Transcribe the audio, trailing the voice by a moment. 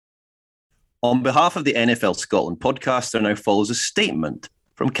On behalf of the NFL Scotland podcast, there now follows a statement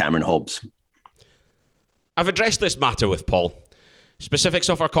from Cameron Hobbs. I've addressed this matter with Paul. Specifics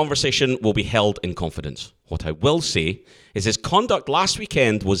of our conversation will be held in confidence. What I will say is his conduct last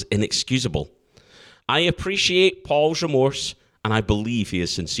weekend was inexcusable. I appreciate Paul's remorse and I believe he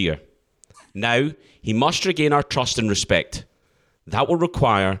is sincere. Now, he must regain our trust and respect. That will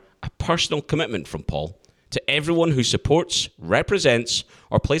require a personal commitment from Paul to everyone who supports, represents,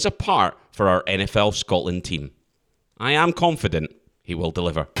 or plays a part for our NFL Scotland team. I am confident he will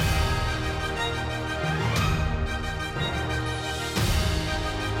deliver.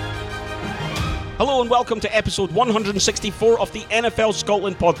 Hello and welcome to episode 164 of the NFL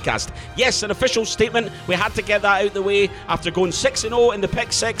Scotland podcast. Yes, an official statement. We had to get that out the way after going 6-0 in the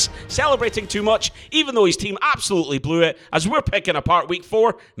pick six, celebrating too much, even though his team absolutely blew it. As we're picking apart week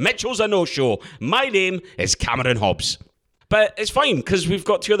 4, Mitchell's a no-show. My name is Cameron Hobbs. But it's fine, because we've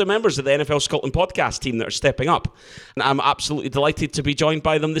got 2 other members of the NFL Scotland podcast team that are stepping up. And I'm absolutely delighted to be joined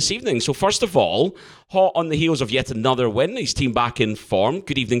by them this evening. So first of all, hot on the heels of yet another win, his team back in form.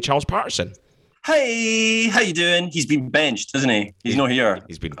 Good evening, Charles Patterson. Hey, how you doing? He's been benched, isn't he? He's not here.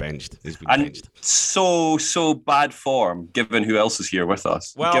 He's been benched. So bad form, given who else is here with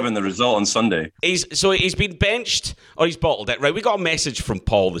us, given the result on Sunday. He's been benched, or he's bottled it. Right, we got a message from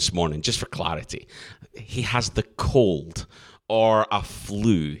Paul this morning, just for clarity. He has the cold or a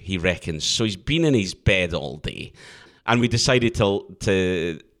flu, he reckons. So he's been in his bed all day. And we decided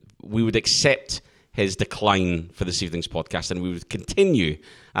we would accept his decline for this evening's podcast and we would continue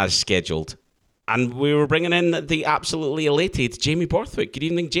as scheduled. And we were bringing in the absolutely elated Jamie Borthwick. Good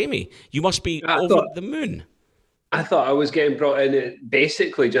evening, Jamie. You must be over the moon. I thought I was getting brought in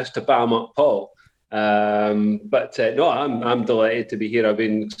basically just to bam up Paul. But no, I'm delighted to be here. I've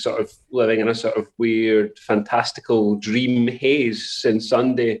been sort of living in a sort of weird, fantastical dream haze since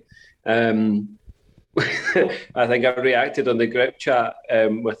Sunday. I think I reacted on the group chat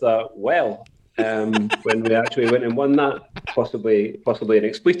with a when we actually went and won that. Possibly an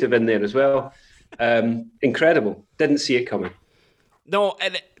expletive in there as well. Incredible. Didn't see it coming. No,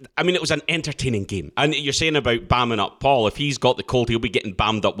 it was an entertaining game. And you're saying about bamming up Paul. If he's got the cold, he'll be getting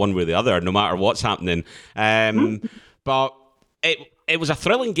bammed up one way or the other, no matter what's happening. But it was a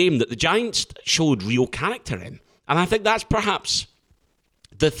thrilling game that the Giants showed real character in. And I think that's perhaps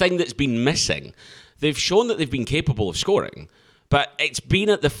the thing that's been missing. They've shown that they've been capable of scoring, but it's been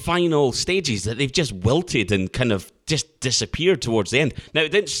at the final stages that they've just wilted and kind of just disappeared towards the end. Now,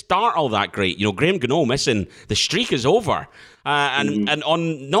 it didn't start all that great. You know, Graham Gano missing, the streak is over. And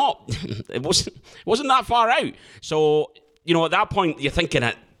on not, it wasn't that far out. So, you know, at that point, you're thinking,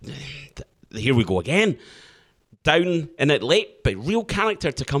 here we go again. Down in it late, but real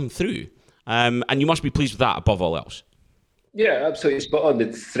character to come through. And you must be pleased with that above all else. Yeah, absolutely spot on.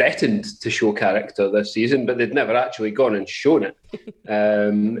 They'd threatened to show character this season, but they'd never actually gone and shown it.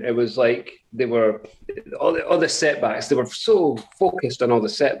 It was like they were all the setbacks. They were so focused on all the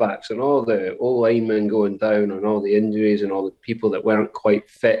setbacks and all the old linemen going down and all the injuries and all the people that weren't quite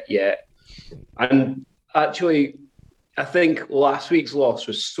fit yet. And actually, I think last week's loss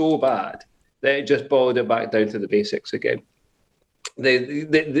was so bad that it just boiled it back down to the basics again. They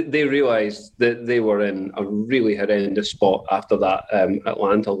realised that they were in a really horrendous spot after that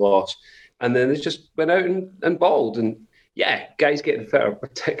Atlanta loss. And then they just went out and balled. And yeah, guys getting fitter,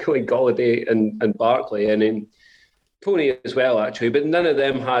 particularly Golladay and Barkley, and Tony as well, actually. But none of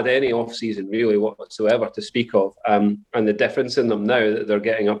them had any off-season really whatsoever to speak of. And the difference in them now that they're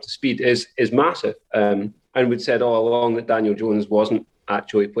getting up to speed is massive. And we'd said all along that Daniel Jones wasn't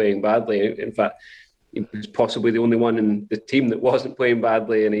actually playing badly. In fact, he was possibly the only one in the team that wasn't playing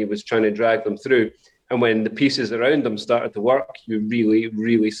badly, and he was trying to drag them through. And when the pieces around him started to work, you really,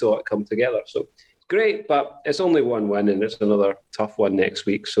 really saw it come together. So great, but it's only one win, and it's another tough one next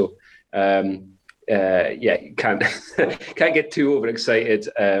week. So, you can't get too overexcited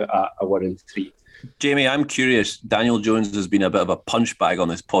at a 1-3. Jamie, I'm curious. Daniel Jones has been a bit of a punch bag on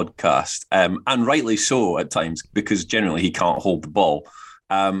this podcast, and rightly so at times, because generally he can't hold the ball.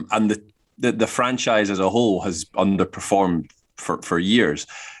 And the franchise as a whole has underperformed for years.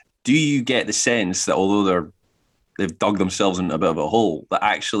 Do you get the sense that although they've dug themselves into a bit of a hole, that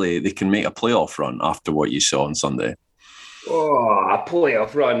actually they can make a playoff run after what you saw on Sunday? Oh, a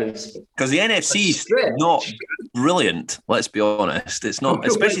playoff run. Because the NFC is not brilliant, let's be honest. It's not,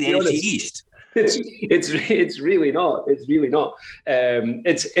 especially the NFC East. It's really not. It's really not.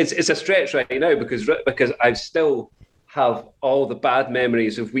 It's a stretch right now because I still have all the bad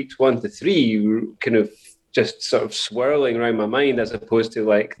memories of weeks 1 to 3 kind of just sort of swirling around my mind, as opposed to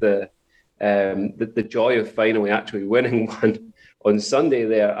like the joy of finally actually winning on Sunday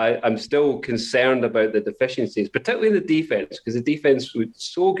there, I'm still concerned about the deficiencies, particularly the defense, because the defense was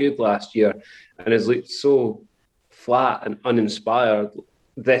so good last year and has looked so flat and uninspired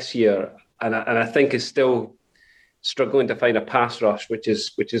this year, and I think is still struggling to find a pass rush, which is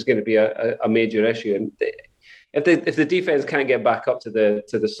going to be a major issue. And if the defense can't get back up to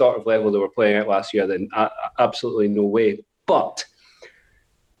the sort of level they were playing at last year, then absolutely no way. But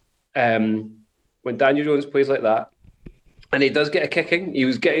when Daniel Jones plays like that, and he does get a kicking, he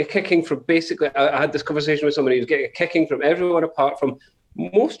was getting a kicking from basically, I had this conversation with somebody, he was getting a kicking from everyone apart from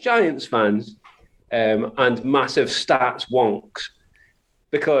most Giants fans and massive stats wonks,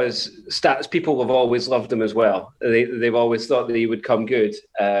 because stats people have always loved him as well. They've always thought that he would come good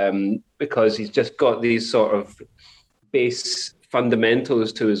because he's just got these sort of base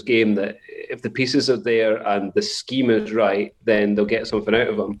fundamentals to his game that if the pieces are there and the scheme is right, then they'll get something out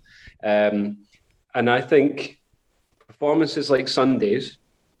of him. And I think performances like Sunday's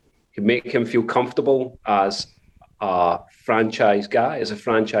can make him feel comfortable as a franchise guy, as a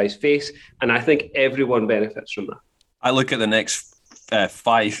franchise face, and I think everyone benefits from that. I look at the next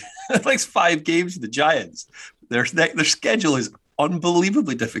five games of the Giants. Their schedule is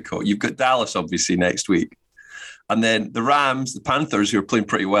unbelievably difficult. You've got Dallas, obviously, next week. And then the Rams, the Panthers, who are playing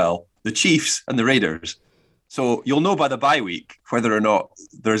pretty well, the Chiefs and the Raiders. So you'll know by the bye week whether or not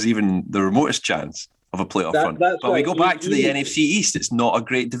there's even the remotest chance of a playoff run. But right. We go back to the NFC East. It's not a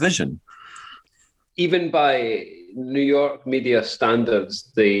great division. Even by New York media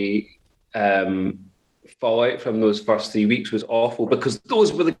standards, the fallout from those first 3 weeks was awful because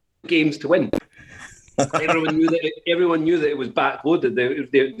those were the games to win. Everyone knew that it was backloaded.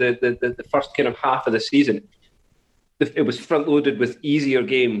 The first kind of half of the season, it was front loaded with easier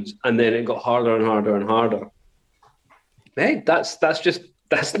games, and then it got harder and harder and harder. Hey, that's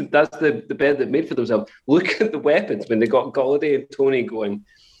the bed they've made for themselves. Look at the weapons when they got Golladay and Tony going,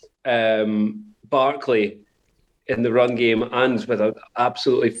 Barkley in the run game, and with an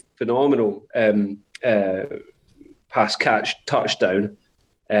absolutely phenomenal pass catch touchdown.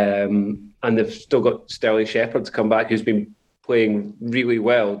 And they've still got Sterling Shepard to come back, who's been playing really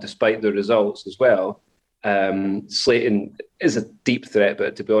well despite the results as well. Slayton is a deep threat,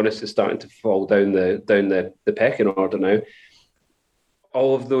 but to be honest, is starting to fall down the pecking order now.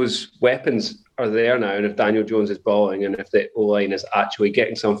 All of those weapons are there now, and if Daniel Jones is balling, and if the O-line is actually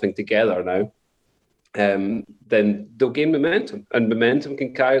getting something together now, then they'll gain momentum, and momentum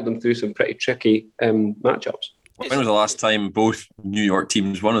can carry them through some pretty tricky matchups. When was the last time both New York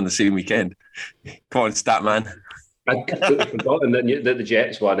teams won on the same weekend? Come on, stat man. I'd completely forgotten that the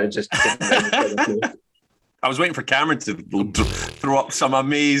Jets won. It just I was waiting for Cameron to throw up some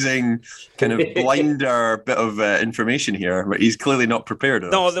amazing kind of blinder bit of information here, but he's clearly not prepared.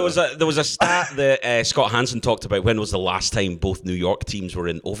 No, there was a stat that Scott Hansen talked about. When was the last time both New York teams were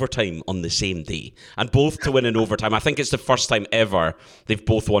in overtime on the same day? And both to win in overtime. I think it's the first time ever they've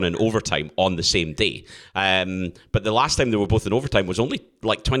both won in overtime on the same day. But the last time they were both in overtime was only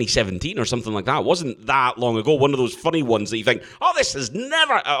like 2017 or something like that. It wasn't that long ago. One of those funny ones that you think, oh, this is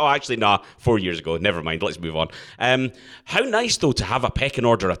never... Oh, actually, nah, 4 years ago. Never mind. Let's move on. How nice, though, to have a pecking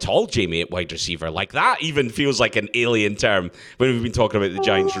order at all, Jamie, at wide receiver. Like, that even feels like an alien term when we've been talking about the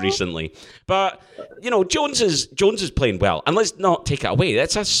Giants recently. But, you know, Jones is playing well. And let's not take it away.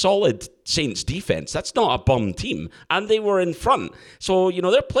 That's a solid Saints defense. That's not a bum team. And they were in front. So, you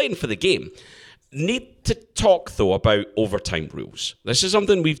know, they're playing for the game. Need to talk, though, about overtime rules. This is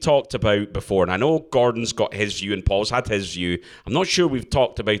something we've talked about before, and I know Gordon's got his view and Paul's had his view. I'm not sure we've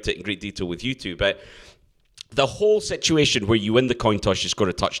talked about it in great detail with you two, but the whole situation where you win the coin toss, you score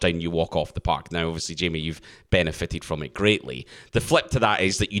a touchdown, you walk off the park. Now, obviously, Jamie, you've benefited from it greatly. The flip to that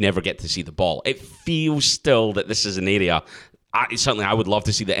is that you never get to see the ball. It feels still that this is an area, certainly I would love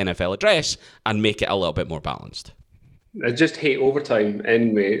to see the NFL address and make it a little bit more balanced. I just hate overtime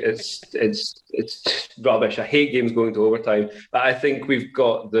anyway. It's rubbish. I hate games going to overtime. But I think we've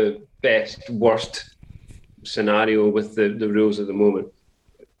got the worst scenario with the rules at the moment.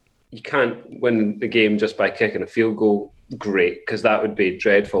 You can't win the game just by kicking a field goal. Great, because that would be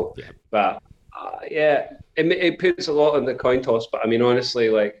dreadful. Yeah. But it puts a lot on the coin toss. But I mean, honestly,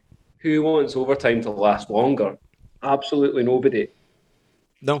 like, who wants overtime to last longer? Absolutely nobody.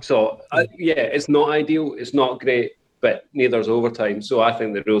 No. So it's not ideal. It's not great. But neither's overtime. So I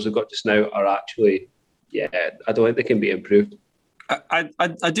think the rules we've got just now are actually, I don't think they can be improved.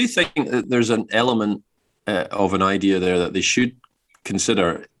 I do think that there's an element of an idea there that they should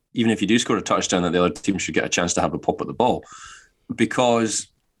consider, even if you do score a touchdown, that the other team should get a chance to have a pop at the ball. Because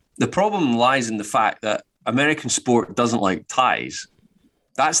the problem lies in the fact that American sport doesn't like ties.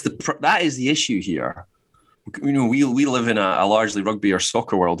 That is the issue here. we live in a largely rugby or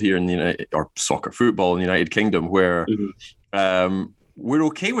soccer world here in the United, or soccer football in the United Kingdom, where we're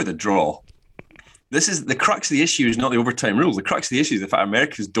okay with a draw. This is the crux of the issue, is not the overtime rules. The crux of the issue is the fact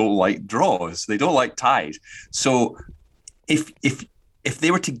Americans don't like draws. They don't like ties. So if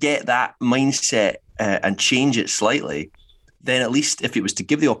they were to get that mindset and change it slightly, then at least if it was to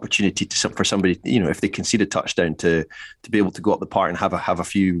give the opportunity for somebody, if they concede a touchdown to be able to go up the park and have a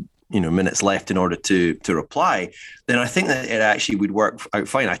few minutes left in order to reply, then I think that it actually would work out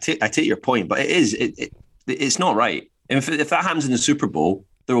fine. I take your point, but it's not right. If that happens in the Super Bowl,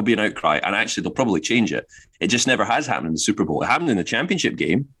 there will be an outcry, and actually they'll probably change it. It just never has happened in the Super Bowl. It happened in the championship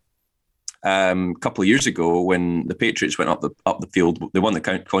game a couple of years ago when the Patriots went up the field. They won the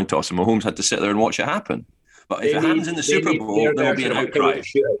coin toss, and Mahomes had to sit there and watch it happen. But if it happens in the Super Bowl, there will be an outcry.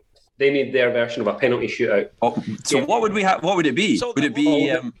 They need their version of a penalty shootout. So what would we have? What would it be? Would it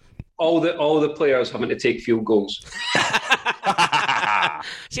be all the players having to take field goals?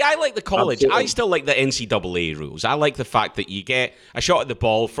 See, I like the college. Absolutely. I still like the NCAA rules. I like the fact that you get a shot at the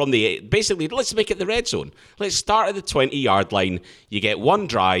ball from basically, let's make it the red zone. Let's start at the 20-yard line. You get one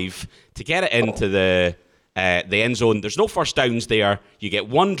drive to get it into the end zone. There's no first downs there. You get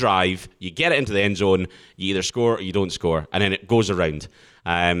one drive. You get it into the end zone. You either score or you don't score, and then it goes around.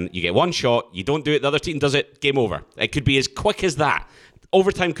 You get one shot. You don't do it. The other team does it. Game over. It could be as quick as that.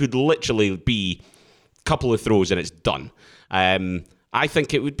 Overtime could literally be a couple of throws and it's done. I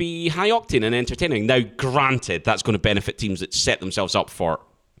think it would be high octane and entertaining. Now, granted, that's going to benefit teams that set themselves up for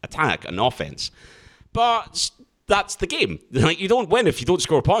attack and offense. But that's the game. Like, you don't win if you don't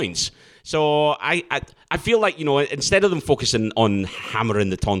score points. So I feel like, instead of them focusing on hammering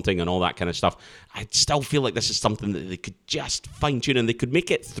the taunting and all that kind of stuff, I still feel like this is something that they could just fine-tune, and they could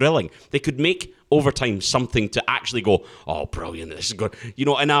make it thrilling. They could make overtime something to actually go, oh, brilliant, this is good.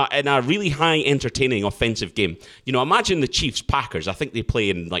 In a really high entertaining offensive game. Imagine the Chiefs-Packers. I think they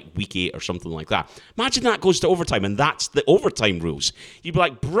play in like week 8 or something like that. Imagine that goes to overtime, and that's the overtime rules. You'd be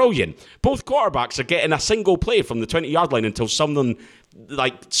like, brilliant. Both quarterbacks are getting a single play from the 20-yard line until someone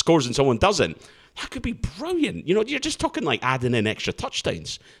scores and someone doesn't. That could be brilliant. You're just talking like adding in extra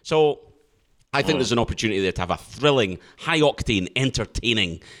touchdowns. So I think there's an opportunity there to have a thrilling, high-octane,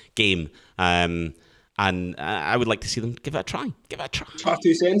 entertaining game. And I would like to see them give it a try. It's far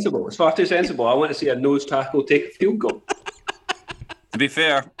too sensible. I want to see a nose tackle take a field goal. To be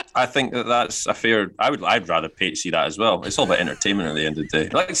fair, I think that's a fair. I'd rather see that as well. It's all about entertainment at the end of the day.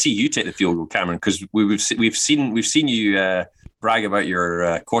 I'd like to see you take the field goal, Cameron, because we've seen you brag about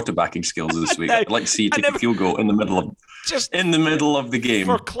your quarterbacking skills this week. I'd like to see you take a field goal in the middle of the game.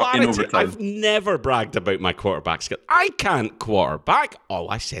 For clarity, I've never bragged about my quarterback skill. I can't quarterback. All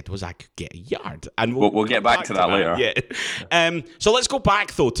I said was I could get a yard. And we'll get back to that later. Yeah. So let's go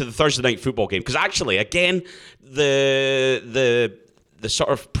back, though, to the Thursday night football game. Because actually, again, the sort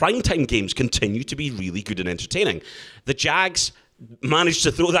of primetime games continue to be really good and entertaining. The Jags managed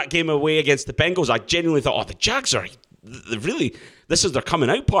to throw that game away against the Bengals. I genuinely thought, the Jags are... this is their coming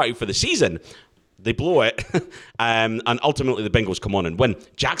out party for the season. They blow it, and ultimately the Bengals come on and win.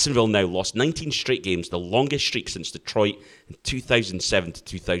 Jacksonville now lost 19 straight games, the longest streak since Detroit in 2007 to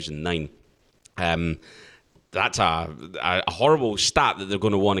 2009. That's a horrible stat that they're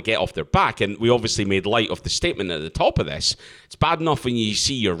going to want to get off their back, and we obviously made light of the statement at the top of this. It's bad enough when you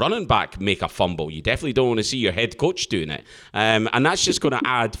see your running back make a fumble. You definitely don't want to see your head coach doing it, and that's just going to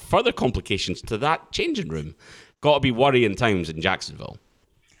add further complications to that changing room. Got to be worrying times in Jacksonville.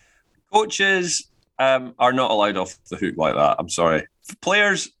 Coaches are not allowed off the hook like that. I'm sorry.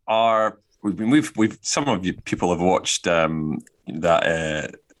 Players are. We've some of you people have watched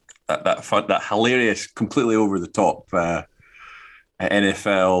that hilarious, completely over the top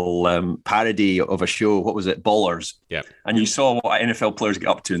NFL parody of a show. What was it? Ballers. Yeah. And you saw what NFL players get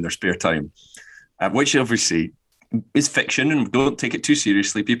up to in their spare time, which obviously is fiction, and don't take it too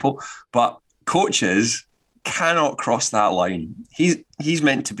seriously, people. But coaches cannot cross that line. He's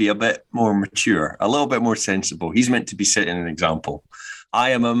meant to be a bit more mature, a little bit more sensible. He's meant to be setting an example.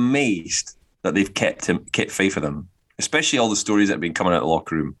 I am amazed that they've kept faith in him, especially all the stories that have been coming out of the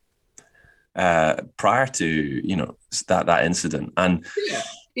locker room prior to that incident. And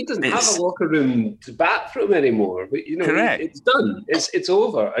he doesn't have a locker room to bat from anymore. But correct. It's done. It's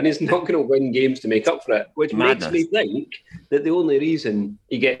over, and he's not going to win games to make up for it. Which makes me think that the only reason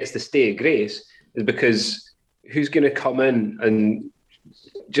he gets to stay at Grace is because who's going to come in and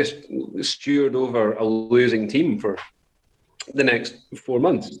just steward over a losing team for the next 4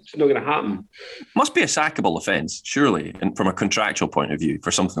 months? It's not going to happen. Must be a sackable offence, surely, and from a contractual point of view,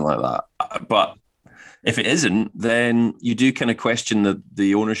 for something like that. But If it isn't, then you do kind of question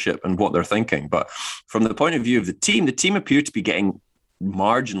the ownership and what they're thinking. But from the point of view of the team appear to be getting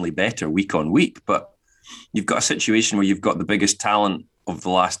marginally better week on week. But you've got a situation where you've got the biggest talent of the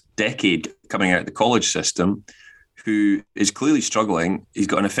last decade coming out of the college system, who is clearly struggling. He's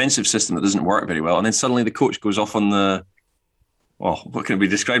got an offensive system that doesn't work very well. And then suddenly the coach goes off on what can be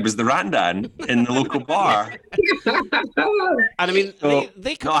described as the randan in the local bar. And I mean, so,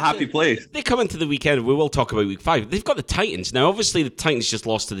 they come not a happy place. They come into the weekend. We will talk about week 5. They've got the Titans. Now, obviously, the Titans just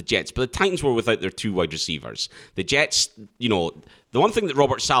lost to the Jets, but the Titans were without their 2 wide receivers. The Jets, the one thing that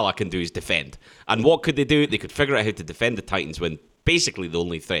Robert Saleh can do is defend. And what could they do? They could figure out how to defend the Titans when basically the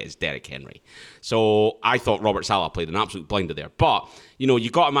only threat is Derrick Henry. So I thought Robert Saleh played an absolute blinder there. But,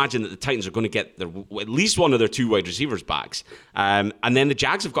 you've got to imagine that the Titans are going to get at least one of their 2 wide receivers backs. And then the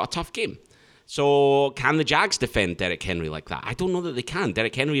Jags have got a tough game. So can the Jags defend Derrick Henry like that? I don't know that they can.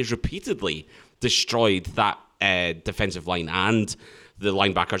 Derrick Henry has repeatedly destroyed that defensive line and the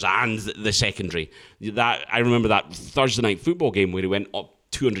linebackers and the secondary. I remember that Thursday night football game where he went up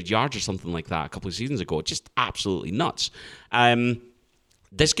 200 yards or something like that a couple of seasons ago. Just absolutely nuts.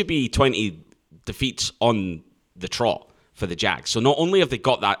 This could be 20 defeats on the trot for the Jags. So not only have they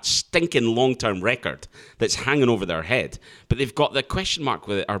got that stinking long-term record that's hanging over their head, but they've got the question mark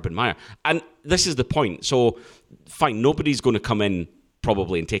with Urban Meyer. And this is the point. So fine, nobody's going to come in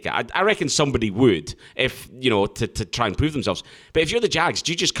probably and take it. I reckon somebody would, if, to try and prove themselves. But if you're the Jags,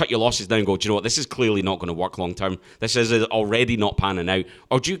 do you just cut your losses down and go, do you know what, this is clearly not going to work long term. This is already not panning out.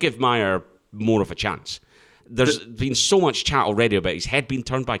 Or do you give Meyer more of a chance? There's been so much chat already about his head being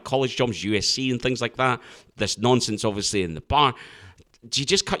turned by college jobs, USC and things like that. This nonsense, obviously, in the bar. Do you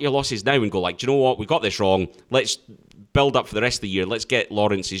just cut your losses now and go like, do you know what, we got this wrong. Let's build up for the rest of the year. Let's get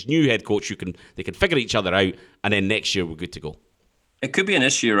Lawrence, his new head coach, they can figure each other out, and then next year we're good to go. It could be an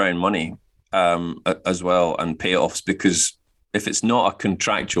issue around money as well and payoffs, because if it's not a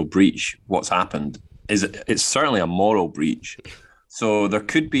contractual breach, what's happened it's certainly a moral breach. So there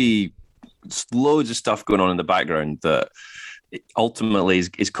could be loads of stuff going on in the background that ultimately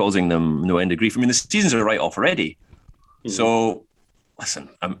is causing them no end of grief. I mean, the seasons are write-off already. Mm-hmm. So listen,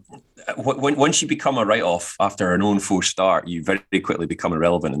 once you become a write-off after an 0-4 start, you very quickly become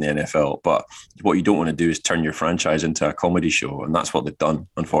irrelevant in the NFL. But what you don't want to do is turn your franchise into a comedy show, and that's what they've done,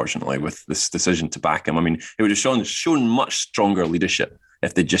 unfortunately, with this decision to back him. I mean, it would have shown much stronger leadership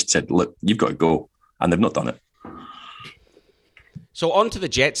if they just said, look, you've got to go, and they've not done it. So on to the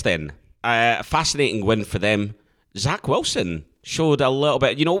Jets then. A fascinating win for them. Zach Wilson showed a little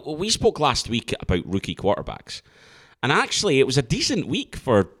bit. We spoke last week about rookie quarterbacks, and actually it was a decent week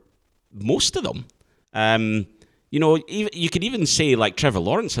for most of them. You could even say like Trevor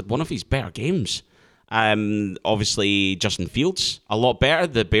Lawrence had one of his better games. Obviously Justin Fields a lot better.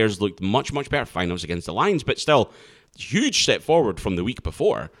 The Bears looked much, much better. Finals against the Lions, but still huge step forward from the week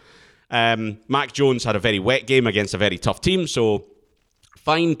before. Mac Jones had a very wet game against a very tough team, so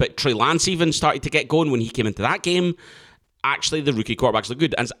fine. But Trey Lance even started to get going when he came into that game. Actually, the rookie quarterbacks look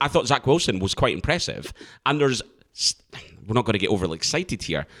good, and I thought Zach Wilson was quite impressive. And we're not going to get overly excited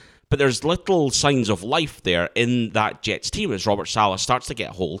here, but there's little signs of life there in that Jets team as Robert Saleh starts to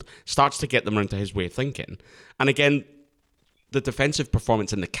get hold, starts to get them into his way of thinking. And again, the defensive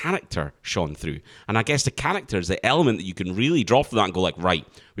performance and the character shone through. And I guess the character is the element that you can really draw from that and go like, right,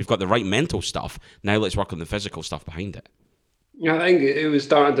 we've got the right mental stuff. Now let's work on the physical stuff behind it. Yeah, I think it was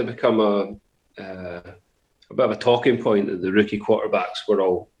starting to become a bit of a talking point that the rookie quarterbacks were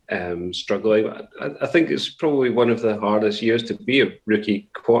all struggling. I think it's probably one of the hardest years to be a rookie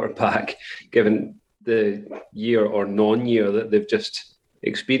quarterback, given the year or non-year that they've just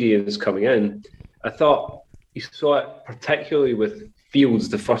experienced coming in. I thought you saw it particularly with Fields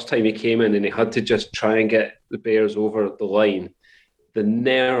the first time he came in and he had to just try and get the Bears over the line. The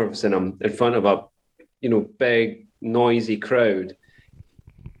nerves in him in front of a big, noisy crowd.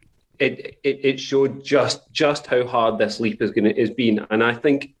 It showed just how hard this leap is been, and I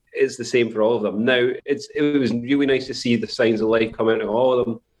think it's the same for all of them. Now it was really nice to see the signs of life come out of all of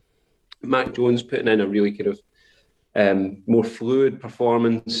them. Mac Jones putting in a really kind of more fluid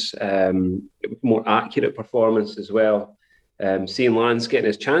performance, more accurate performance as well. Seeing Lance getting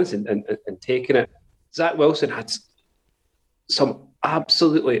his chance and taking it. Zach Wilson had some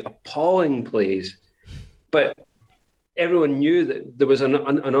absolutely appalling plays, but everyone knew that there was an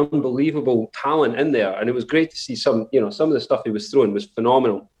unbelievable talent in there, and it was great to see some of the stuff he was throwing was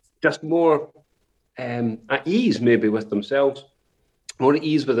phenomenal. Just more at ease maybe with themselves, more at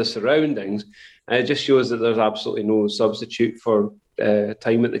ease with the surroundings, and it just shows that there's absolutely no substitute for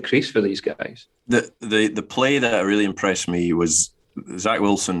time at the crease for these guys. The play that really impressed me was Zach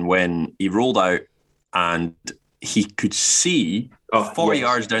Wilson when he rolled out and he could see 40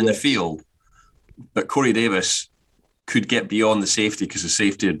 yards down the field, but Corey Davis could get beyond the safety because the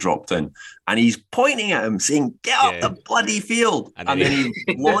safety had dropped in. And he's pointing at him saying, get up the bloody field. And then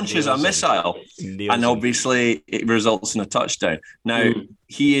he launches a missile. And obviously it results in a touchdown. Now,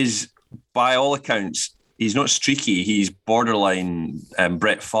 he is, by all accounts, he's not streaky. He's borderline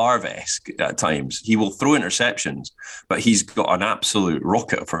Brett Favre-esque at times. He will throw interceptions, but he's got an absolute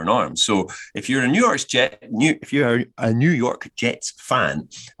rocket for an arm. So if you're a New York Jets fan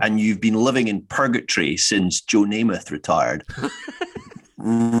and you've been living in purgatory since Joe Namath retired,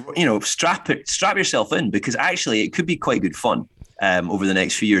 strap yourself in, because actually it could be quite good fun over the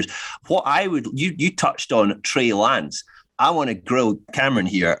next few years. You touched on Trey Lance. I want to grill Cameron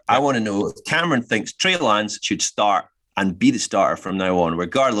here. I want to know if Cameron thinks Trey Lance should start and be the starter from now on,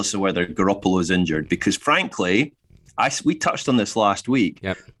 regardless of whether Garoppolo is injured. Because frankly, we touched on this last week.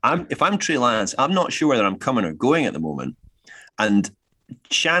 Yep. If I'm Trey Lance, I'm not sure whether I'm coming or going at the moment. And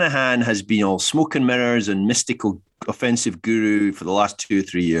Shanahan has been all smoke and mirrors and mystical offensive guru for the last 2 or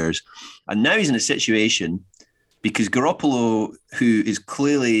 3 years. And now he's in a situation because Garoppolo, who is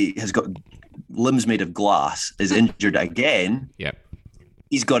clearly has got limbs made of glass, is injured again. Yeah,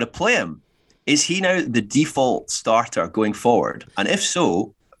 he's got to play him. Is he now the default starter going forward? And if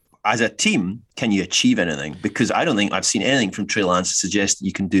so, as a team, can you achieve anything? Because I don't think I've seen anything from Trey Lance to suggest that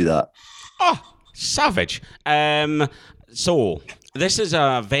you can do that. Oh, savage. So this is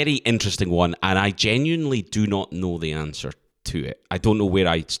a very interesting one, and I genuinely do not know the answer to it. I don't know where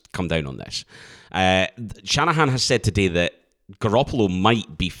I come down on this. Shanahan has said today that Garoppolo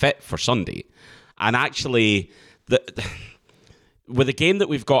might be fit for Sunday. And actually, with the game that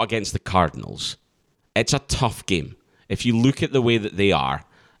we've got against the Cardinals, it's a tough game. If you look at the way that they are,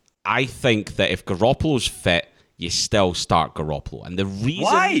 I think that if Garoppolo's fit, you still start Garoppolo. And the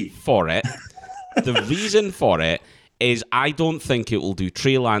reason for it is I don't think it will do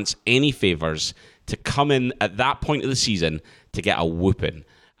Trey Lance any favours to come in at that point of the season to get a whooping.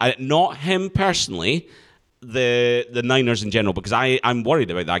 Not him personally, the Niners in general, because I'm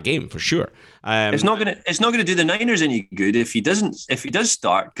worried about that game for sure. It's not gonna do the Niners any good if he does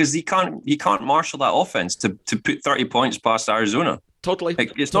start, because he can't marshal that offense to put 30 points past Arizona. Totally,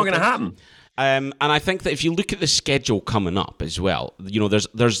 it's not going to happen. And I think that if you look at the schedule coming up as well,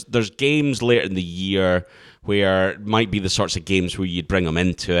 there's games later in the year where it might be the sorts of games where you'd bring them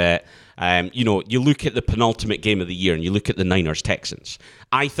into it. You look at the penultimate game of the year and you look at the Niners-Texans.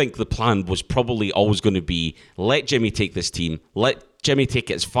 I think the plan was probably always going to be, let Jimmy take this team, let Jimmy take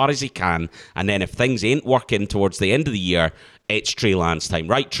it as far as he can, and then if things ain't working towards the end of the year, it's Trey Lance time.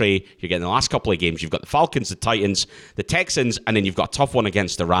 Right, Trey, you're getting the last couple of games. You've got the Falcons, the Titans, the Texans, and then you've got a tough one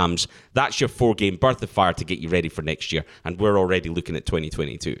against the Rams. That's your 4-game birth of fire to get you ready for next year, and we're already looking at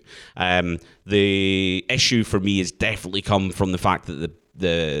 2022. The issue for me has definitely come from the fact that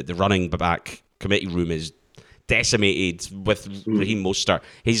the running back committee room is decimated with Raheem Mostert.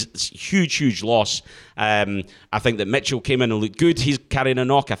 He's a huge loss. I think that Mitchell came in and looked good. He's carrying a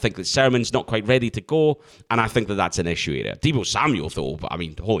knock. I think that Sermon's not quite ready to go, and I think that that's an issue area. Deebo Samuel, though, I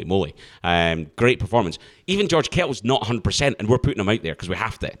mean, holy moly, great performance. Even George Kittle's not 100%, and we're putting him out there because we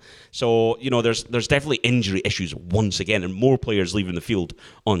have to. So, there's definitely injury issues once again, and more players leaving the field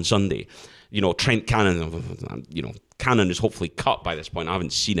on Sunday. Trent Cannon, Cannon is hopefully cut by this point. I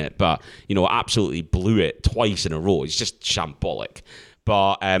haven't seen it, but, absolutely blew it twice in a row. It's just shambolic.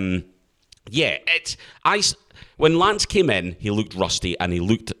 But, when Lance came in, he looked rusty and he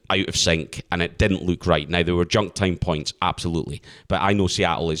looked out of sync, and it didn't look right. Now, there were junk time points, absolutely. But I know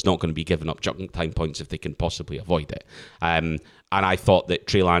Seattle is not going to be giving up junk time points if they can possibly avoid it. And I thought that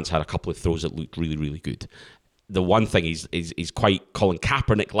Trey Lance had a couple of throws that looked really, really good. The one thing he's quite Colin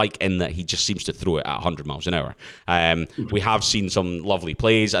Kaepernick-like in that he just seems to throw it at 100 miles an hour. We have seen some lovely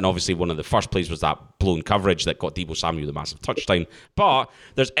plays, and obviously one of the first plays was that blown coverage that got Deebo Samuel the massive touchdown. But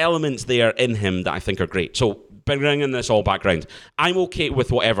there's elements there in him that I think are great. So bringing this all back round, I'm okay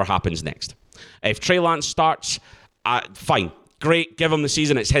with whatever happens next. If Trey Lance starts, fine, great, give him the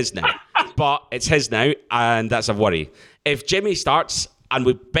season, it's his now. But it's his now, and that's a worry. If Jimmy starts and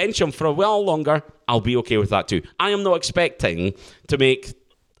we bench him for a while longer, I'll be okay with that too. I am not expecting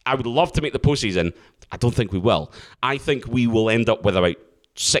I would love to make the postseason. I don't think we will. I think we will end up with about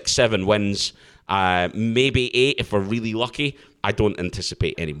 6-7 wins, maybe 8 if we're really lucky. I don't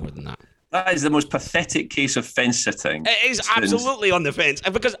anticipate any more than that. That is the most pathetic case of fence sitting. It is absolutely on the fence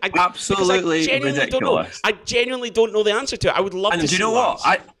because I genuinely ridiculous. Don't know. I genuinely don't know the answer to it. I would love to. And do you know what?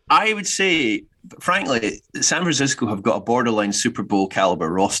 I would say, frankly, San Francisco have got a borderline Super Bowl caliber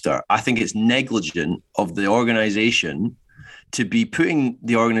roster. I think it's negligent of the organization to be putting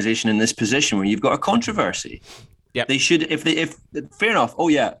the organization in this position where you've got a controversy. Yep. They should, if fair enough. Oh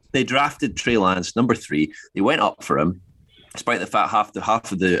yeah, they drafted Trey Lance, number 3. They went up for him, despite the fact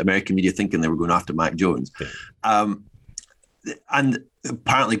half of the American media thinking they were going after Mac Jones. And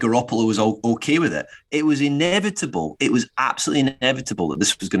apparently Garoppolo was okay with it. It was inevitable. It was absolutely inevitable that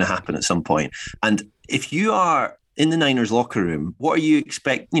this was going to happen at some point. And if you are in the Niners locker room, what are you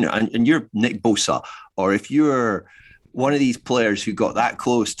expecting? And you're Nick Bosa, or if you're one of these players who got that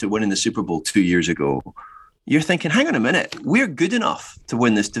close to winning the Super Bowl 2 years ago, you're thinking, hang on a minute, we're good enough to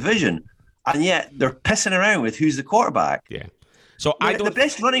win this division. And yet they're pissing around with who's the quarterback. Yeah. So the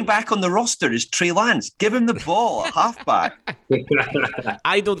best running back on the roster is Trey Lance. Give him the ball at halfback.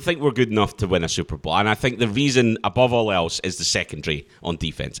 I don't think we're good enough to win a Super Bowl. And I think the reason, above all else, is the secondary on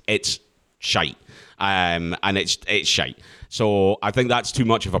defense. It's shite. And it's shite. So I think that's too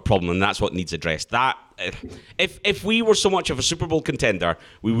much of a problem, and that's what needs addressed. That if we were so much of a Super Bowl contender,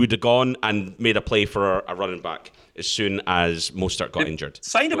 we would have gone and made a play for a running back as soon as Mostert got injured.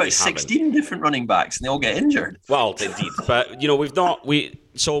 Signed about 16 different running backs, and they all get injured. Well, indeed, but we've not.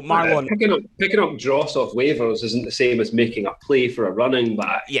 So Marlon picking up dross off waivers isn't the same as making a play for a running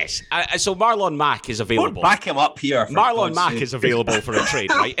back. Yes, so Marlon Mack is available. Don't back him up here. Marlon Mack is available for a trade,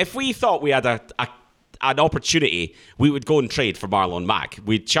 right? If we thought we had an opportunity, we would go and trade for Marlon Mack.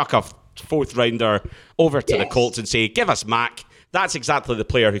 We'd chuck a 4th rounder over to the Colts and say, give us Mack. That's exactly the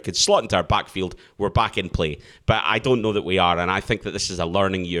player who could slot into our backfield. We're back in play. But I don't know that we are, and I think that this is a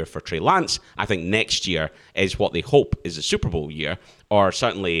learning year for Trey Lance. I think next year is what they hope is a Super Bowl year, or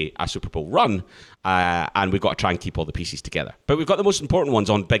certainly a Super Bowl run, and we've got to try and keep all the pieces together. But we've got the most important ones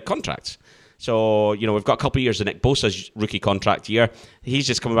on big contracts. So, we've got a couple of years of Nick Bosa's rookie contract year. He's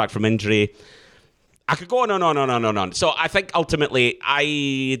just coming back from injury. I could go on. So I think ultimately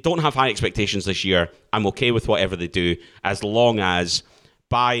I don't have high expectations this year. I'm okay with whatever they do, as long as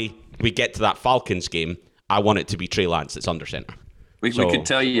we get to that Falcons game, I want it to be Trey Lance that's under center. We could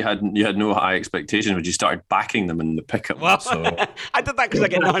tell you had no high expectations when you started backing them in the pickup. Well, so. I did that because I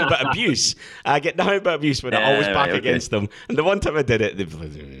get nothing but abuse. I get nothing but abuse when I always back against them. And the one time I did it,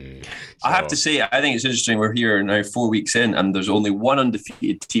 I have to say, I think it's interesting. We're here now 4 weeks in, and there's only one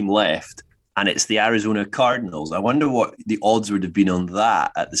undefeated team left. And it's the Arizona Cardinals. I wonder what the odds would have been on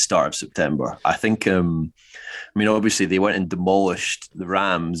that at the start of September. I think, obviously they went and demolished the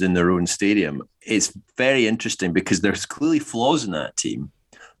Rams in their own stadium. It's very interesting because there's clearly flaws in that team,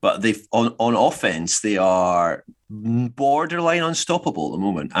 but they've on offense, they are borderline unstoppable at the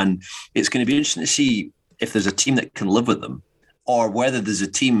moment. And it's going to be interesting to see if there's a team that can live with them, or whether there's a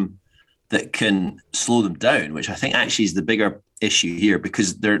team that can slow them down, which I think actually is the bigger issue here,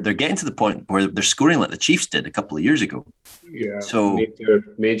 because they're getting to the point where they're scoring like the Chiefs did a couple of years ago. Yeah, so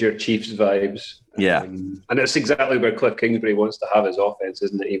major Chiefs vibes. Yeah, and it's exactly where Cliff Kingsbury wants to have his offense,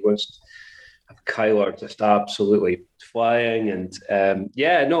 isn't it? He wants to have Kyler just absolutely flying, and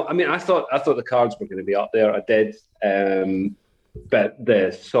I thought the Cards were going to be up there. I did, but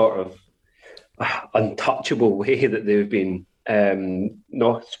the sort of untouchable way that they've been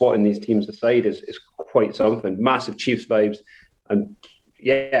not swatting these teams aside is quite something. Massive Chiefs vibes, and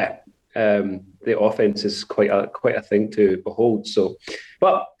the offense is quite a thing to behold. So,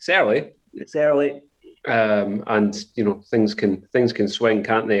 but it's early, and things can swing,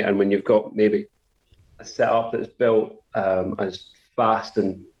 can't they? And when you've got maybe a setup that's built as fast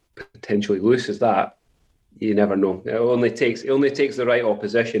and potentially loose as that, you never know. It only takes the right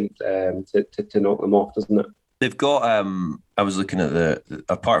opposition to knock them off, doesn't it? They've got. I was looking at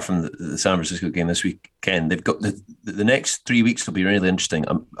apart from the San Francisco game this weekend, they've got the next 3 weeks will be really interesting.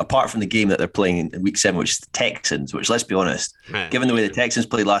 Apart from the game that they're playing in week 7, which is the Texans, which, let's be honest, given the way the Texans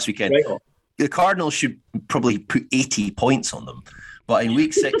played last weekend, the Cardinals should probably put 80 points on them. But in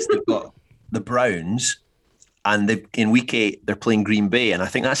week 6, they've got the Browns, and in week 8 they're playing Green Bay, and I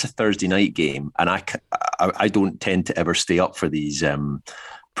think that's a Thursday night game. And I don't tend to ever stay up for these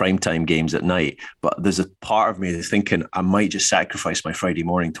primetime games at night, but there's a part of me that's thinking I might just sacrifice my Friday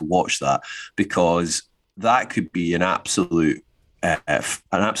morning to watch that, because that could be an absolutely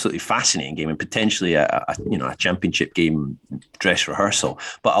fascinating game, and potentially a championship game dress rehearsal.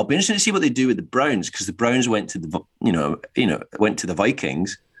 But I'll be interested to see what they do with the Browns, because the Browns went to the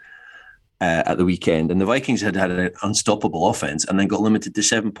Vikings, at the weekend, and the Vikings had an unstoppable offense and then got limited to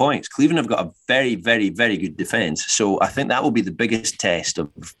 7 points. Cleveland have got a very, very, very good defense. So I think that will be the biggest test of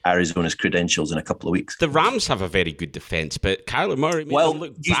Arizona's credentials in a couple of weeks. The Rams have a very good defense, but Kyler Murray made them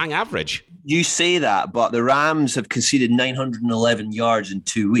look bang average. You say that, but the Rams have conceded 911 yards in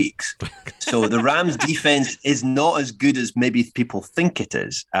 2 weeks. So the Rams defense is not as good as maybe people think it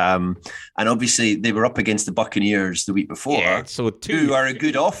is. And obviously they were up against the Buccaneers the week before, who are a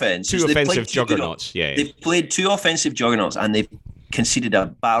good offense. Two offensive juggernauts. They've played 2 offensive juggernauts and they've conceded a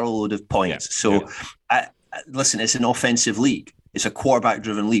barrel load of points. Listen, it's an offensive league. It's a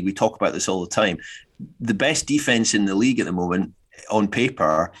quarterback-driven league. We talk about this all the time. The best defense in the league at the moment, on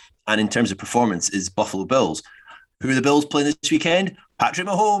paper, and in terms of performance, is Buffalo Bills. Who are the Bills playing this weekend? Patrick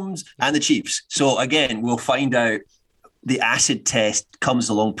Mahomes and the Chiefs. So again, we'll find out. The acid test comes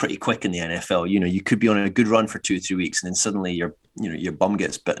along pretty quick in the NFL. You know, you could be on a good run for 2 or 3 weeks, and then suddenly your bum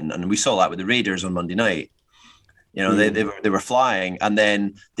gets bitten. And we saw that with the Raiders on Monday night. You know, they were flying, and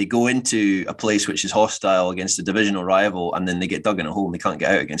then they go into a place which is hostile against a divisional rival, and then they get dug in a hole and they can't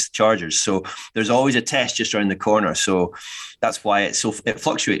get out against the Chargers. So there's always a test just around the corner. So that's why it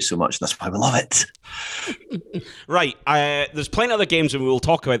fluctuates so much. That's why we love it. Right. There's plenty of other games, and we will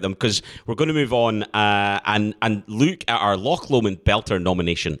talk about them because we're going to move on and look at our Loch Lomond Belter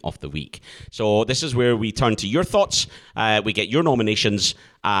nomination of the week. So this is where we turn to your thoughts. We get your nominations.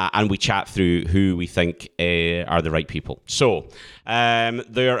 And we chat through who we think are the right people. So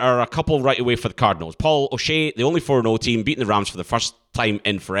there are a couple right away for the Cardinals. Paul O'Shea, the only 4-0 team, beating the Rams for the first time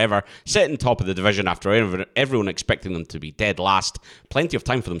in forever, sitting top of the division after everyone expecting them to be dead last. Plenty of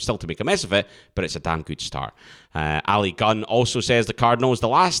time for them still to make a mess of it, but it's a damn good start. Ali Gunn also says the Cardinals, the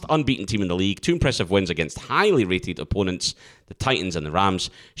last unbeaten team in the league, 2 impressive wins against highly rated opponents, the Titans and the Rams.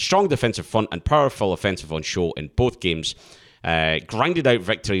 Strong defensive front and powerful offensive on show in both games. Grinded out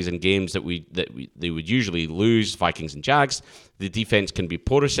victories in games that they would usually lose, Vikings and Jags. The defense can be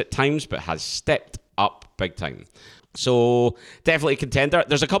porous at times, but has stepped up big time. So definitely a contender.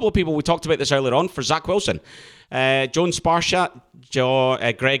 There's a couple of people, we talked about this earlier on, for Zach Wilson. Joan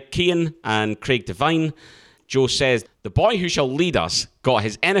Sparshat, Greg Kean, and Craig Devine. Joe says, the boy who shall lead us got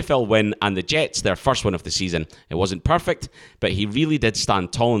his NFL win and the Jets their first win of the season. It wasn't perfect, but he really did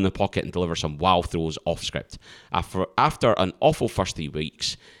stand tall in the pocket and deliver some wow throws off script. After an awful first 3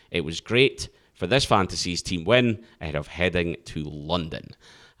 weeks, it was great for this fantasy's team win ahead of heading to London.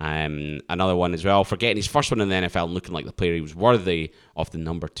 Another one as well for getting his first one in the NFL and looking like the player he was worthy of the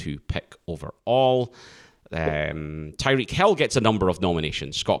number 2 pick overall. Tyreek Hill gets a number of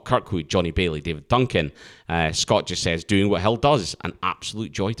nominations. Scott Kirkwood, Johnny Bailey, David Duncan. Scott just says, doing what Hill does, an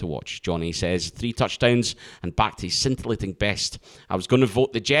absolute joy to watch. Johnny says, 3 touchdowns and back to his scintillating best. I was going to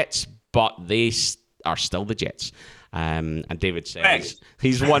vote the Jets, but they are still the Jets. And David says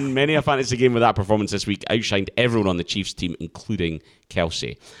he's won many a fantasy game with that performance this week, outshined everyone on the Chiefs team, including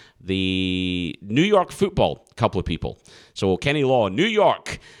Kelsey. The New York football, a couple of people. So Kenny Law, New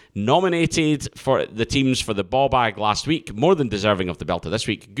York, nominated for the teams for the ball bag last week, more than deserving of the belter this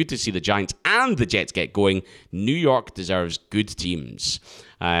week. Good to see the Giants and the Jets get going. New York deserves good teams.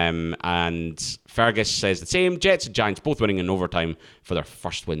 And Fergus says the same. Jets and Giants both winning in overtime for their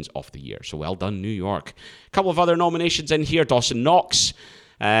first wins of the year. So well done, New York. A couple of other nominations in here. Dawson Knox.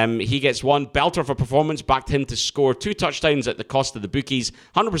 He gets one. Belter for performance backed him to score 2 touchdowns at the cost of the bookies.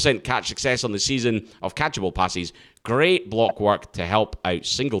 100% catch success on the season of catchable passes. Great block work to help out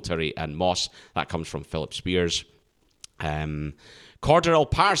Singletary and Moss. That comes from Philip Spears. Cordarrelle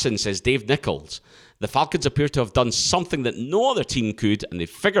Patterson says Dave Nichols. The Falcons appear to have done something that no other team could, and they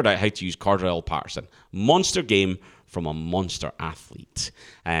figured out how to use Cordarrelle Patterson. Monster game from a monster athlete.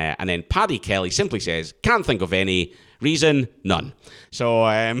 And then Paddy Kelly simply says, can't think of any reason, none. So,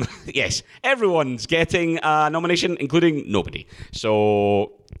 yes, everyone's getting a nomination, including nobody.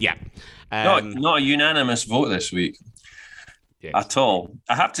 So, yeah. Not a unanimous vote this week. Yes. At all.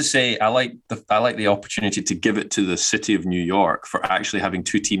 I have to say, I like the opportunity to give it to the city of New York for actually having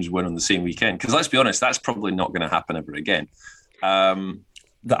 2 teams win on the same weekend. Because let's be honest, that's probably not going to happen ever again.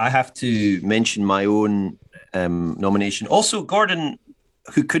 That I have to mention my own nomination. Also, Gordon,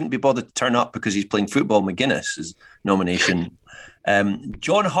 who couldn't be bothered to turn up because he's playing football, McGuinness's nomination.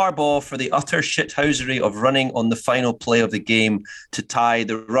 John Harbaugh for the utter shithousery of running on the final play of the game to tie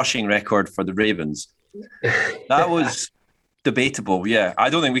the rushing record for the Ravens. That was debatable, yeah.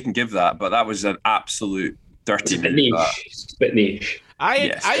 I don't think we can give that, but that was an absolute 30 It's a bit minutes. niche. It's a bit niche.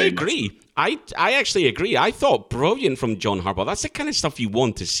 I agree. I actually agree. I thought brilliant from John Harbaugh. That's the kind of stuff you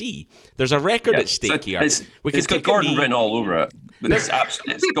want to see. There's a record at stake here. It's got Gordon written all over it. But it's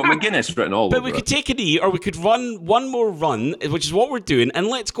got McGuinness written all over it. But we could take a knee, or we could run one more run, which is what we're doing, and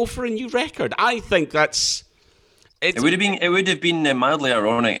let's go for a new record. I think that's... It would have been mildly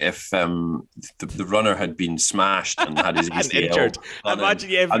ironic if the runner had been smashed and had his ACL injured. Imagine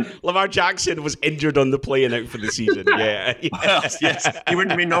if Lamar Jackson was injured on the play and out for the season. Yeah. Well, yes, he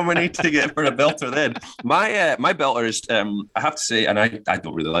wouldn't be nominated for a belter then. My belter is, I have to say, and I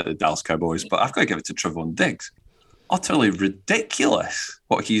don't really like the Dallas Cowboys, but I've got to give it to Trevon Diggs. Utterly ridiculous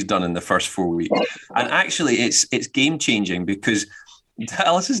what he's done in the first 4 weeks, and actually, it's game changing because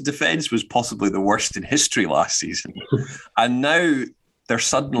Dallas's defense was possibly the worst in history last season, and now they're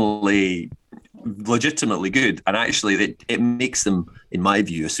suddenly legitimately good. And actually, it makes them, in my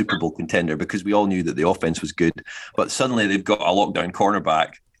view, a Super Bowl contender because we all knew that the offense was good, but suddenly they've got a lockdown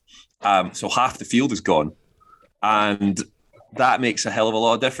cornerback, so half the field is gone, and that makes a hell of a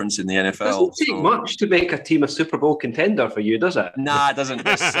lot of difference in the NFL. It doesn't take much to make a team a Super Bowl contender for you, does it? Nah, it doesn't.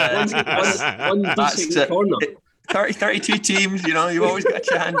 One decent corner. 32 teams, you always got a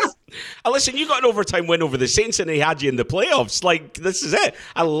chance. Listen, you got an overtime win over the Saints and they had you in the playoffs. Like, this is it.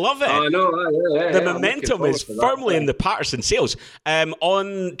 I love it. Oh, no, the momentum is firmly in the Patterson sails.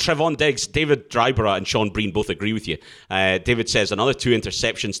 On Trevon Diggs, David Dryborough and Sean Breen both agree with you. David says another 2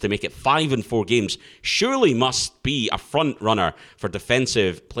 interceptions to make it 5 in 4 games surely must be a front runner for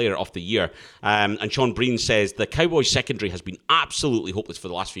Defensive Player of the Year. And Sean Breen says the Cowboys secondary has been absolutely hopeless for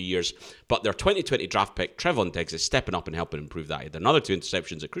the last few years, but their 2020 draft pick, Trevon Diggs, is stepping up and helping improve that. He had another 2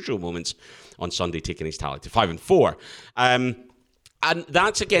 interceptions at crucial moments on Sunday, taking his tally to 5 and 4. And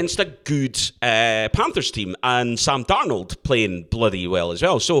that's against a good Panthers team and Sam Darnold playing bloody well as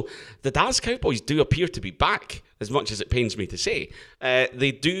well. So the Dallas Cowboys do appear to be back, as much as it pains me to say.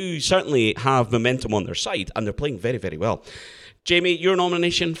 They do certainly have momentum on their side and they're playing very, very well. Jamie, your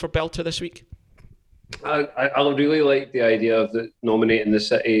nomination for Belter this week? I really like the idea of nominating the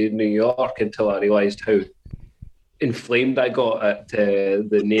city of New York until I realised how inflamed I got at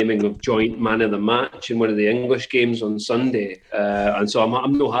the naming of joint man of the match in one of the English games on Sunday, and so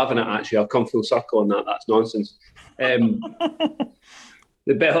I'm not having it. Actually, I've come full circle on that. That's nonsense. The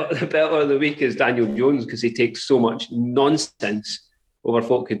belter of the week is Daniel Jones because he takes so much nonsense over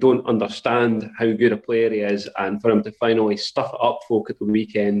folk who don't understand how good a player he is, and for him to finally stuff it up folk at the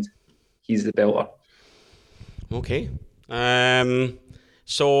weekend, he's the belter. Okay,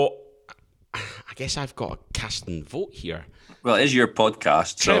 so I guess I've got a cast and vote here. Well, it is your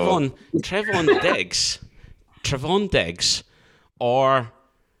podcast. Trevon Diggs, or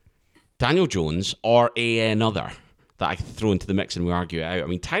Daniel Jones, or another that I throw into the mix and we argue it out. I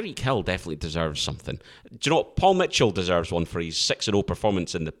mean, Tyreek Hill definitely deserves something. Do you know what? Paul Mitchell deserves one for his 6-0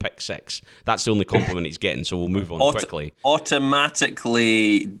 performance in the pick 6. That's the only compliment he's getting, so we'll move on quickly.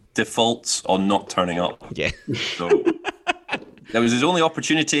 Automatically defaults on not turning up. Yeah. So that was his only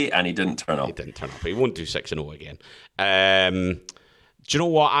opportunity, and he didn't turn up. He won't do 6-0 again. Do you know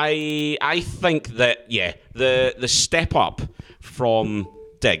what? I think that, the step up from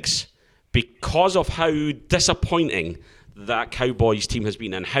Diggs, because of how disappointing that Cowboys team has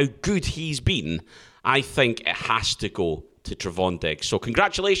been and how good he's been, I think it has to go to Trevon Diggs. So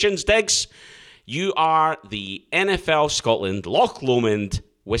congratulations, Diggs. You are the NFL Scotland Loch Lomond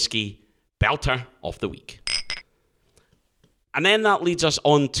Whiskey Belter of the Week. And then that leads us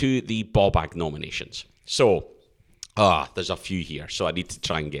on to the ball bag nominations. So, there's a few here, so I need to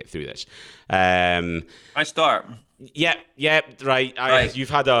try and get through this. I start. Yeah, right.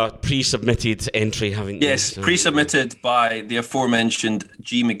 You've had a pre-submitted entry, haven't you? Yes, pre-submitted by the aforementioned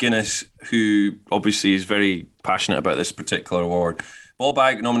G. McGuinness, who obviously is very passionate about this particular award. Ball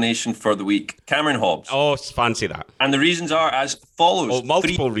bag nomination for the week, Cameron Hobbs. Oh, fancy that. And the reasons are as follows. Oh,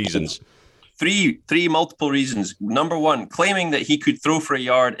 multiple reasons. Three multiple reasons. Number one, claiming that he could throw for a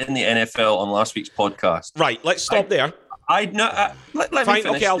yard in the NFL on last week's podcast. Right, let's stop there. Let me finish.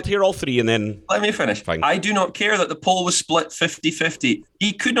 Okay, I'll hear all three and then... Let me finish. Fine. I do not care that the poll was split 50-50.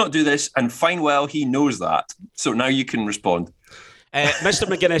 He could not do this, and fine well, he knows that. So now you can respond. Mr.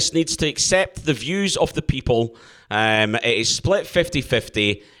 McGuinness needs to accept the views of the people. It is split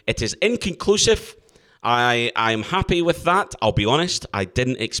 50-50. It is inconclusive. I'm happy with that. I'll be honest. I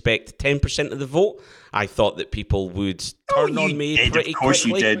didn't expect 10% of the vote. I thought that people would turn on me pretty quickly. Of course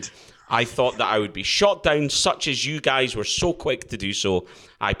you did. I thought that I would be shot down, such as you guys were so quick to do so.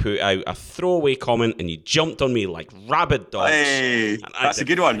 I put out a throwaway comment and you jumped on me like rabid dogs. Hey, that's a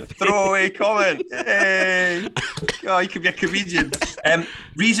good one. Throwaway comment. Hey. Oh, you could be a comedian.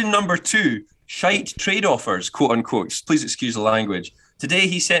 Reason number two, shite trade offers, quote unquote. Please excuse the language. Today,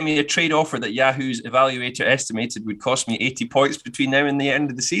 he sent me a trade offer that Yahoo's evaluator estimated would cost me 80 points between now and the end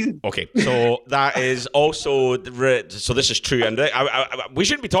of the season. Okay, so that is also... So this is true. And we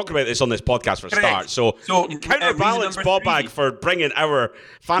shouldn't be talking about this on this podcast for a start. So counterbalance Bob Bag for bringing our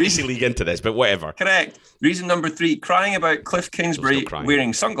fantasy league into this, but whatever. Correct. Reason number 3, crying about Cliff Kingsbury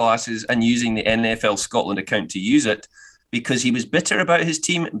wearing sunglasses and using the NFL Scotland account to use it because he was bitter about his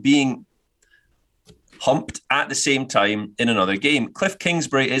team being humped at the same time in another game. Cliff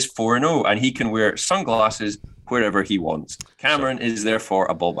Kingsbury is 4-0 and he can wear sunglasses wherever he wants. Cameron is therefore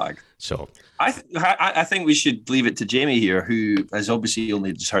a ball bag. So I think we should leave it to Jamie here, who has obviously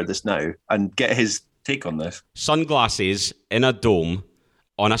only just heard this now, and get his take on this. Sunglasses in a dome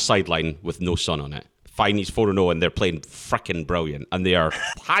on a sideline with no sun on it. Fine, he's 4-0 and they're playing frickin' brilliant and they are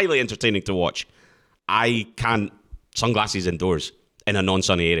highly entertaining to watch. I can't. Sunglasses indoors in a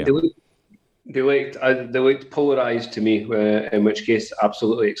non-sunny area. They looked polarised to me, in which case,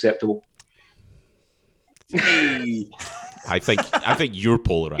 absolutely acceptable. I think you're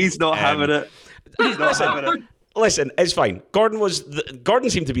polarised. He's not having it. He's not having it. Listen, it's fine. Gordon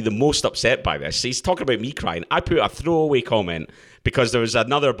seemed to be the most upset by this. He's talking about me crying. I put a throwaway comment because there was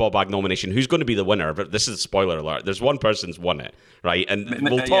another Bob Bag nomination who's going to be the winner, but this is a spoiler alert. There's one person's won it, right? And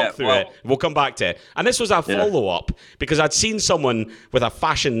we'll talk through it. We'll come back to it. And this was a follow-up because I'd seen someone with a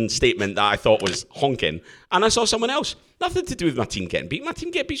fashion statement that I thought was honking, and I saw someone else. Nothing to do with my team getting beat. My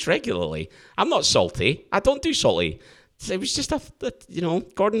team get beat regularly. I'm not salty. I don't do salty. It was just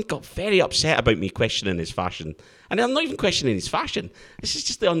Gordon got very upset about me questioning his fashion. And I'm not even questioning his fashion. This is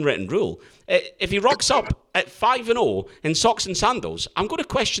just the unwritten rule. If he rocks up at 5-0 in socks and sandals, I'm going to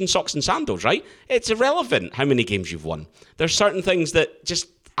question socks and sandals, right? It's irrelevant how many games you've won. There's certain things that just,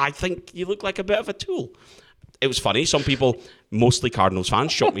 I think you look like a bit of a tool. It was funny. Some people, mostly Cardinals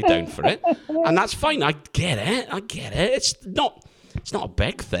fans, shot me down for it. And that's fine. I get it. It's not a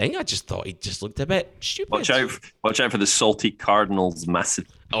big thing. I just thought he just looked a bit stupid. Watch out for the salty Cardinals massive.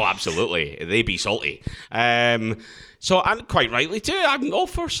 Oh, absolutely. They be salty. So, and quite rightly too, I'm all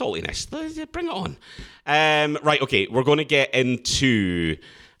for saltiness. Bring it on. Right, okay. We're going to get into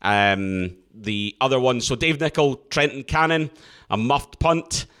the other one. So Dave Nichol, Trenton Cannon, a muffed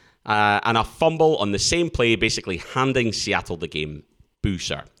punt, and a fumble on the same play, basically handing Seattle the game. Boo,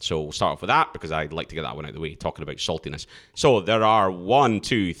 sir. So we'll start off with that because I'd like to get that one out of the way, talking about saltiness. So there are 1,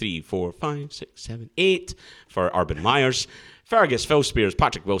 2, 3, 4, 5, 6, 7, 8 for Urban Myers. Fergus, Phil Spears,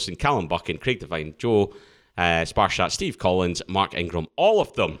 Patrick Wilson, Callum Buchan, Craig Devine, Joe Sparshat, Steve Collins, Mark Ingram, all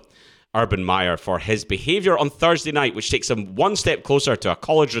of them Urban Meyer for his behaviour on Thursday night, which takes him one step closer to a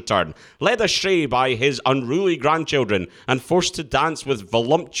college return, led astray by his unruly grandchildren and forced to dance with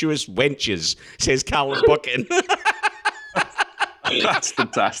voluptuous wenches, says Callum Buchan. That's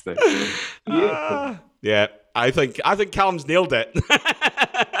fantastic. Yeah, I think Callum's nailed it.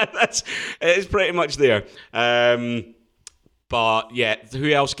 It's pretty much there. But yeah, who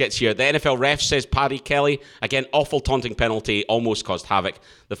else gets here? The NFL ref says Paddy Kelly. Again, awful taunting penalty, almost caused havoc.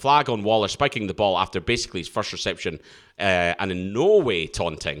 The flag on Waller spiking the ball after basically his first reception and in no way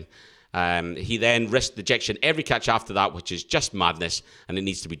taunting. He then risked ejection every catch after that, which is just madness, and it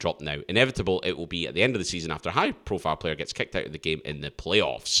needs to be dropped now. Inevitable it will be at the end of the season after a high-profile player gets kicked out of the game in the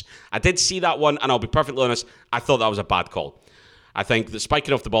playoffs. I did see that one, and I'll be perfectly honest, I thought that was a bad call. I think the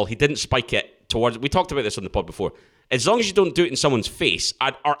spiking off the ball, he didn't spike it towards... We talked about this on the pod before. As long as you don't do it in someone's face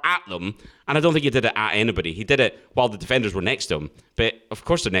or at them, and I don't think he did it at anybody. He did it while the defenders were next to him. But of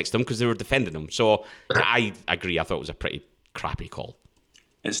course they're next to him because they were defending him. So I agree. I thought it was a pretty crappy call.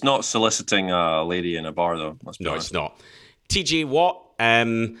 It's not soliciting a lady in a bar, though. No, it's not. TJ Watt,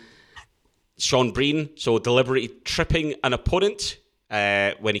 Sean Breen, so deliberately tripping an opponent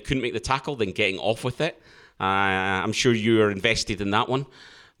when he couldn't make the tackle, then getting off with it. I'm sure you are invested in that one.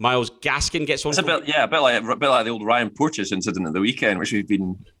 Miles Gaskin gets one. It's a bit like the old Ryan Porteous incident at the weekend, which we've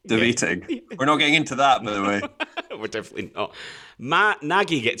been debating. Yeah. We're not getting into that, by the way. We're definitely not. Matt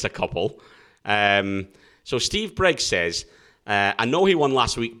Nagy gets a couple. So Steve Briggs says, I know he won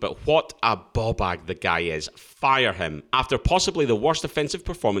last week, but what a ball bag the guy is. Fire him. After possibly the worst offensive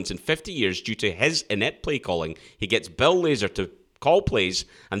performance in 50 years due to his inept play calling, he gets Bill Lazor to call plays,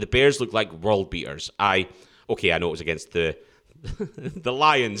 and the Bears look like world beaters. I know it was against the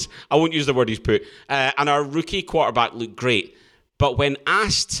Lions. I won't use the word he's put. And our rookie quarterback looked great. But when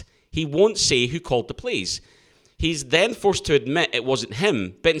asked, he won't say who called the plays. He's then forced to admit it wasn't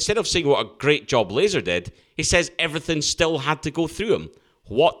him, but instead of saying what a great job Lazor did, he says everything still had to go through him.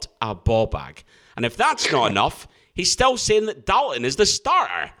 What a ball bag. And if that's not enough, he's still saying that Dalton is the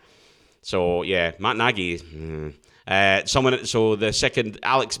starter. So, yeah, Matt Nagy. So the second,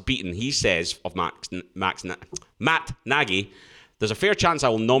 Alex Beaton, he says of Matt Nagy, there's a fair chance I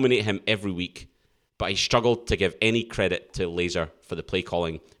will nominate him every week, but he struggled to give any credit to Laser for the play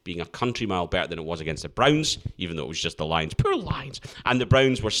calling being a country mile better than it was against the Browns, even though it was just the Lions. Poor Lions. And the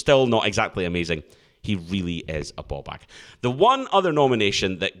Browns were still not exactly amazing. He really is a ball bag. The one other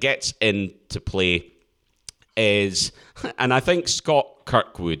nomination that gets into play is, and I think Scott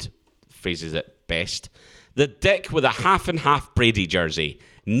Kirkwood phrases it best, the dick with a half and half Brady jersey.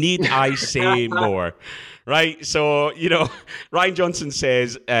 Need I say more? Right? So, Ryan Johnson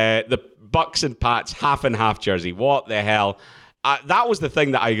says the Bucks and Pats half and half jersey. What the hell? That was the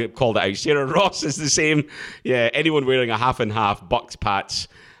thing that I called it out. Sarah Ross is the same. Yeah, anyone wearing a half and half Bucks Pats,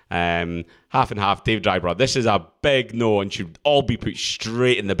 half and half Dave Drybrough. This is a big no and should all be put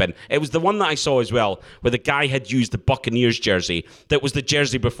straight in the bin. It was the one that I saw as well, where the guy had used the Buccaneers jersey. That was the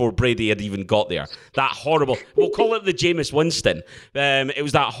jersey before Brady had even got there. That horrible, we'll call it the Jameis Winston. It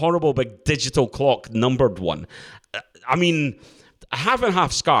was that horrible big digital clock numbered one. I mean, half and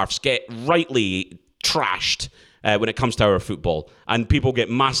half scarves get rightly trashed when it comes to our football, and people get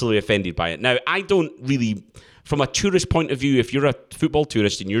massively offended by it. Now, I don't really... From a tourist point of view, if you're a football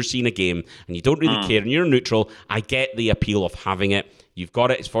tourist and you're seeing a game and you don't really care and you're neutral, I get the appeal of having it. You've got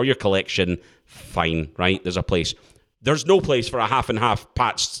it. It's for your collection. Fine, right? There's a place. There's no place for a half and half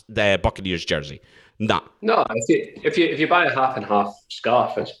Pats Buccaneers jersey. Nah. No, if you buy a half and half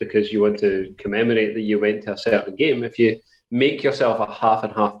scarf, it's because you want to commemorate that you went to a certain game. If you make yourself a half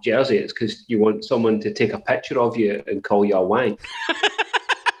and half jersey, it's because you want someone to take a picture of you and call you a wank.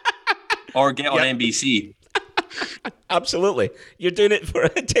 Or get on NBC. Absolutely. You're doing it for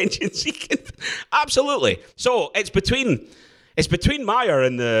attention seeking. Absolutely. So it's between Meyer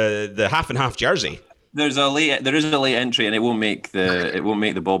and the half and half jersey. There is a late entry, and it won't make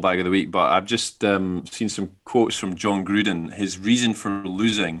the ball bag of the week. But I've just seen some quotes from John Gruden. His reason for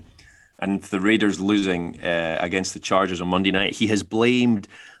losing, and the Raiders losing against the Chargers on Monday night, he has blamed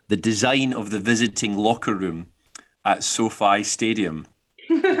the design of the visiting locker room at SoFi Stadium.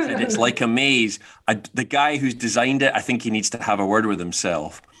 And it's like a maze. The guy who's designed it, I think he needs to have a word with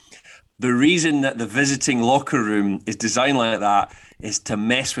himself. The reason that the visiting locker room is designed like that is to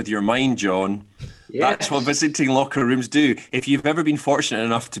mess with your mind, John. Yes. That's what visiting locker rooms do. If you've ever been fortunate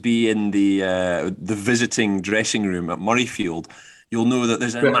enough to be in the visiting dressing room at Murrayfield, you'll know that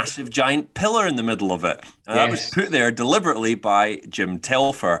there's a massive giant pillar in the middle of it. And that was put there deliberately by Jim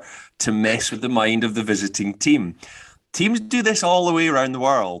Telfer to mess with the mind of the visiting team. Teams do this all the way around the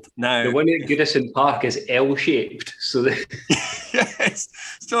world. Now, the one at Goodison Park is L-shaped. Yes.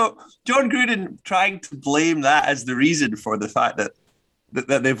 So John Gruden trying to blame that as the reason for the fact that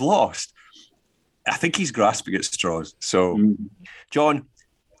they've lost. I think he's grasping at straws. So, John,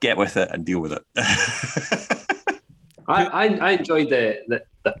 get with it and deal with it. I enjoy the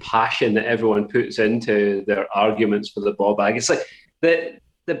passion that everyone puts into their arguments for the ball bag. It's like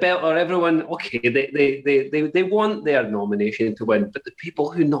the belter, everyone, okay, they want their nomination to win, but the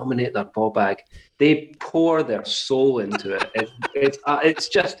people who nominate their ball bag, they pour their soul into it.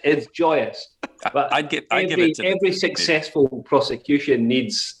 It's joyous. But I'd give it to every successful prosecution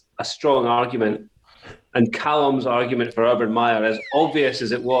needs a strong argument, and Callum's argument for Urban Meyer, as obvious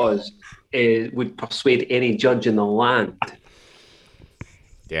as it was, would persuade any judge in the land.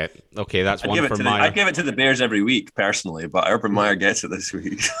 Yeah, okay, that's one for Meyer. I'd give it to the Bears every week, personally, but Urban Meyer gets it this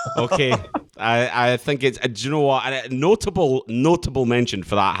week. Okay, I think it's, do you know what, a notable mention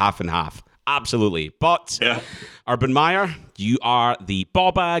for that half and half. Absolutely. But Urban Meyer, you are the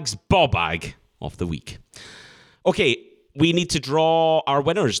ball bag of the week. Okay, we need to draw our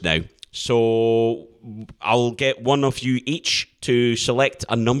winners now. So I'll get one of you each to select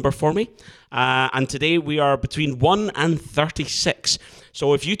a number for me. And today we are between 1 and 36.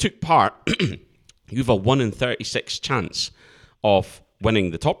 So if you took part, you have a 1 in 36 chance of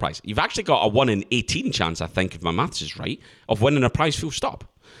winning the top prize. You've actually got a 1 in 18 chance, I think, if my maths is right, of winning a prize full stop.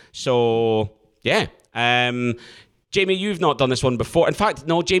 So, yeah. Jamie, you've not done this one before. In fact,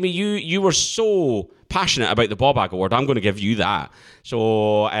 no, Jamie, you were so passionate about the Ball Bag Award. I'm going to give you that.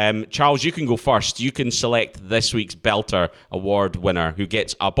 So, Charles, you can go first. You can select this week's Belter Award winner, who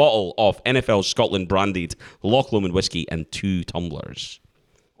gets a bottle of NFL Scotland branded Loch Lomond whiskey and 2 tumblers.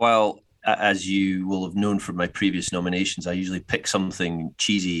 Well, as you will have known from my previous nominations, I usually pick something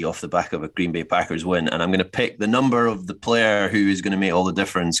cheesy off the back of a Green Bay Packers win, and I'm going to pick the number of the player who is going to make all the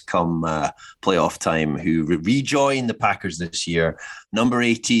difference come playoff time, who rejoin the Packers this year. Number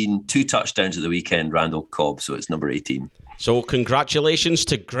 18, 2 touchdowns at the weekend, Randall Cobb, so it's number 18. So congratulations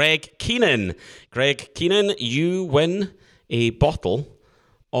to Greg Keenan. Greg Keenan, you win a bottle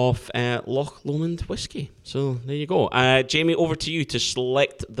of Loch Lomond whiskey. So there you go. Jamie, over to you to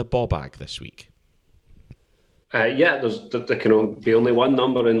select the ball bag this week. There can be only one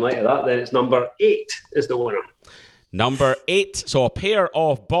number in light of that. Then it's number 8 is the winner. Number 8. So a pair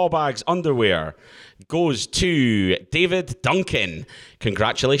of ball bags underwear goes to David Duncan.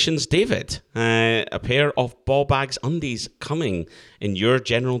 Congratulations, David. A pair of ball bags undies coming in your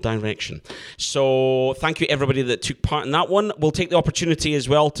general direction. So thank you everybody that took part in that one. We'll take the opportunity as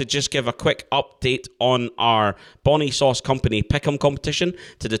well to just give a quick update on our Bonnie Sauce Company Pick'em competition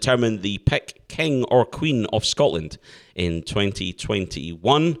to determine the pick king or queen of Scotland in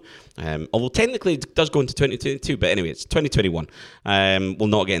 2021. Although technically it does go into 2022, but anyway, it's 2021. We'll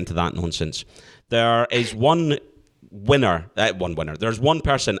not get into that nonsense. There is one winner. There's one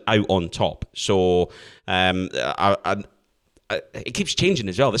person out on top. So it keeps changing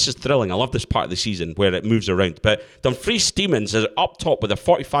as well. This is thrilling. I love this part of the season where it moves around. But Dumfries Steemans is up top with a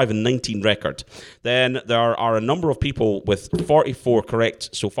 45-19 record. Then there are a number of people with 44 correct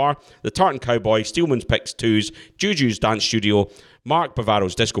so far. The Tartan Cowboy, Steelman's Picks 2s, Juju's Dance Studio, Mark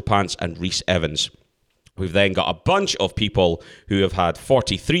Bavaro's Disco Pants, and Rhys Evans. We've then got a bunch of people who have had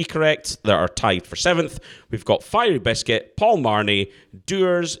 43 correct that are tied for 7th. We've got Fiery Biscuit, Paul Marney,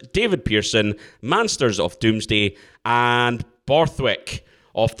 Doers, David Pearson, Mansters of Doomsday, and Borthwick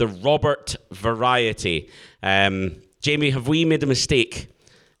of the Robert variety. Jamie, have we made a mistake?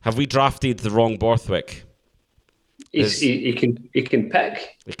 Have we drafted the wrong Borthwick? He can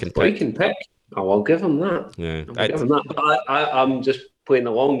pick. He can pick. Oh, I'll give him that. Yeah. I'll give him that. But I'm just playing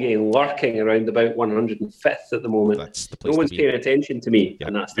the long game, lurking around about 105th at the moment. That's the place no one's to be. paying attention to me, Yep.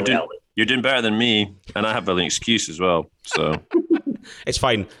 and that's the reality. You're doing better than me, and I have an excuse as well. So It's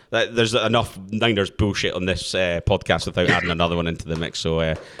fine. There's enough Niners bullshit on this podcast without adding another one into the mix.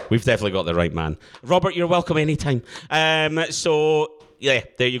 So we've definitely got the right man. Robert, you're welcome anytime. So yeah,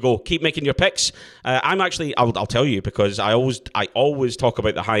 there you go. Keep making your picks. I'll tell you, because I always talk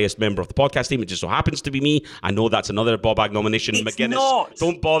about the highest member of the podcast team. It just so happens to be me. I know that's another ball bag nomination. It's McGuinness. not.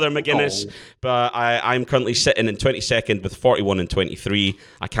 Don't bother, McGuinness. Oh. But I'm currently sitting in 22nd with 41 and 23.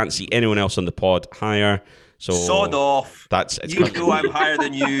 I can't see anyone else on the pod higher. So sod off. You know I'm higher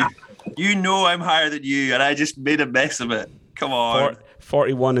than you. You know I'm higher than you, and I just made a mess of it. Come on.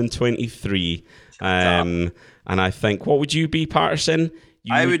 41 and 23. And I think, what would you be, Patterson?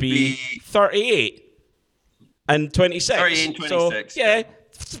 I would be 38 and 26. 38 and 26. So, yeah,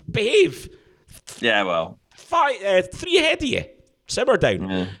 behave. Yeah, well. 3 ahead of you. Simmer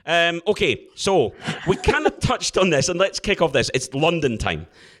down. Yeah. Okay, so we kind of touched on this, and let's kick off this. It's London time.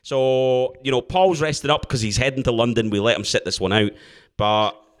 So, Paul's rested up because he's heading to London. We let him sit this one out.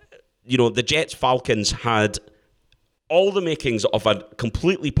 But, the Jets-Falcons had all the makings of a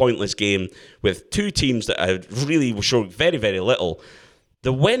completely pointless game with two teams that had really showed very, very little.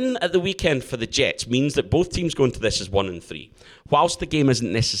 The win at the weekend for the Jets means that both teams go into this as 1-3. Whilst the game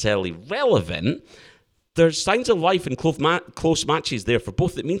isn't necessarily relevant, there's signs of life and close matches there for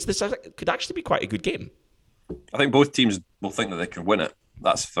both. It means this could actually be quite a good game. I think both teams will think that they can win it.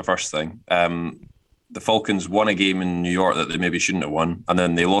 That's the first thing. The Falcons won a game in New York that they maybe shouldn't have won, and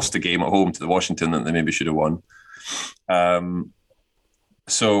then they lost a game at home to the Washington that they maybe should have won.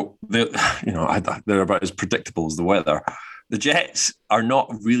 So they're about as predictable as the weather. The Jets are not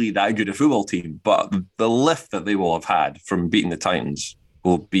really that good a football team, but the lift that they will have had from beating the Titans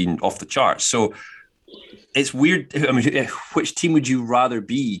will be off the charts. So it's weird. I mean, which team would you rather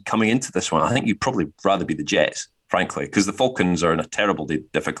be coming into this one? I think you'd probably rather be the Jets, frankly, because the Falcons are in a terribly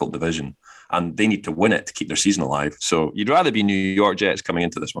difficult division and they need to win it to keep their season alive. So you'd rather be New York Jets coming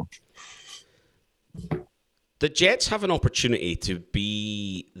into this one. The Jets have an opportunity to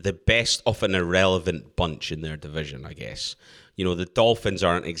be the best of an irrelevant bunch in their division, I guess. The Dolphins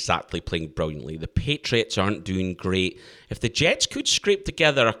aren't exactly playing brilliantly. The Patriots aren't doing great. If the Jets could scrape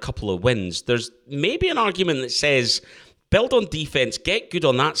together a couple of wins, there's maybe an argument that says, build on defense, get good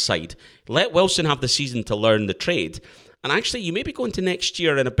on that side, let Wilson have the season to learn the trade. And actually, you may be going to next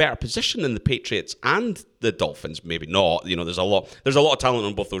year in a better position than the Patriots and the Dolphins. Maybe not. There's a lot of talent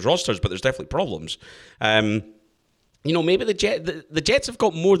on both those rosters, but there's definitely problems. Maybe the Jets have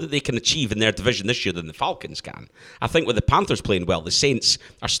got more that they can achieve in their division this year than the Falcons can. I think with the Panthers playing well, the Saints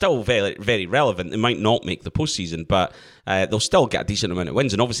are still very, very relevant. They might not make the postseason, but they'll still get a decent amount of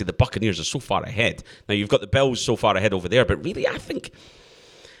wins. And obviously, the Buccaneers are so far ahead. Now, you've got the Bills so far ahead over there, but really, I think...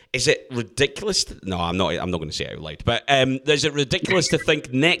 Is it ridiculous? No, I'm not going to say it out loud. But is it ridiculous to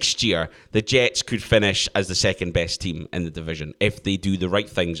think next year the Jets could finish as the second best team in the division if they do the right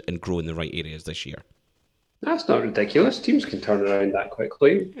things and grow in the right areas this year? That's not ridiculous. Teams can turn around that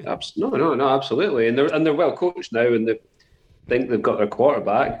quickly. No, absolutely. And they're well coached now, and think they've got their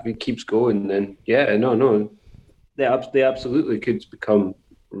quarterback. If he keeps going, then they absolutely could become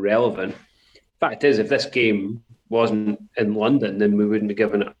relevant. Fact is, if this game wasn't in London, then we wouldn't have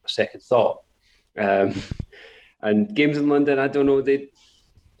given it a second thought. And games in London, I don't know, they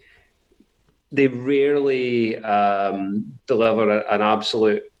rarely deliver an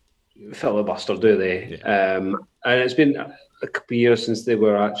absolute filibuster, do they? Yeah. And it's been a couple of years since they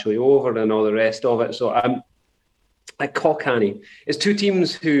were actually over and all the rest of it. So I'm like Colcanny. It's two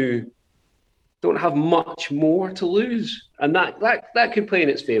teams who don't have much more to lose, and that could play in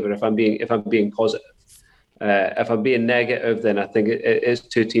its favour if I'm being positive. If I'm being negative, then I think it is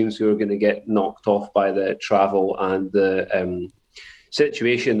two teams who are going to get knocked off by the travel and the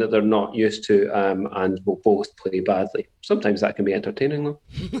situation that they're not used to, and will both play badly. Sometimes that can be entertaining, though.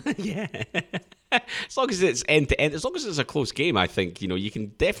 Yeah. As long as it's end to end, as long as it's a close game, I think you can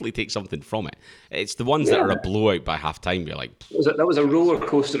definitely take something from it. It's the ones that are a blowout by half time. You're like, that was a roller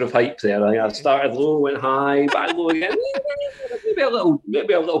coaster of hype there. I started low, went high, back low again.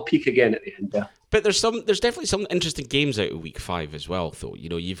 maybe a little peak again at the end there. But there's definitely some interesting games out of week 5 as well, though.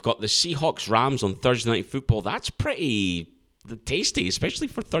 You've got the Seahawks Rams on Thursday Night Football. That's pretty tasty, especially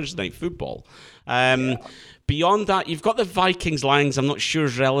for Thursday Night Football. Beyond that, you've got the Vikings Lions. I'm not sure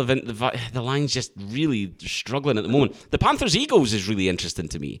is relevant. The Lions just really struggling at the moment. The Panthers Eagles is really interesting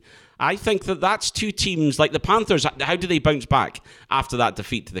to me. I think that's two teams like the Panthers. How do they bounce back after that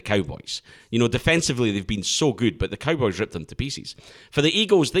defeat to the Cowboys? Defensively they've been so good, but the Cowboys ripped them to pieces. For the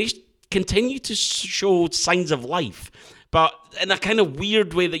Eagles, they continue to show signs of life, but in a kind of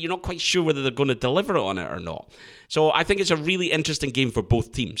weird way that you're not quite sure whether they're going to deliver on it or not. So I think it's a really interesting game for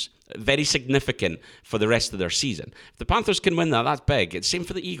both teams. Very significant for the rest of their season. If the Panthers can win that, that's big. It's same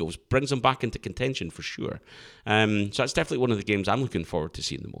for the Eagles. Brings them back into contention for sure. So that's definitely one of the games I'm looking forward to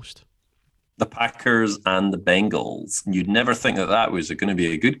seeing the most. The Packers and the Bengals. You'd never think that was going to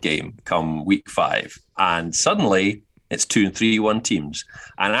be a good game come week 5. And suddenly it's 2 and 3-1 teams.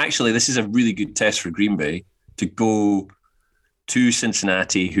 And actually, this is a really good test for Green Bay to go to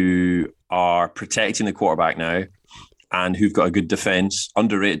Cincinnati, who are protecting the quarterback now and who've got a good defense,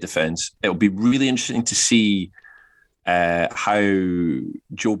 underrated defense. It'll be really interesting to see how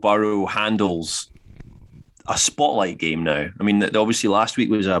Joe Burrow handles a spotlight game now. I mean, obviously last week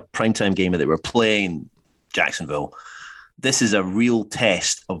was a primetime game that they were playing Jacksonville. This is a real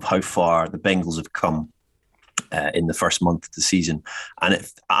test of how far the Bengals have come in the first month of the season. And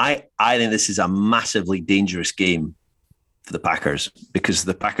I think this is a massively dangerous game for the Packers, because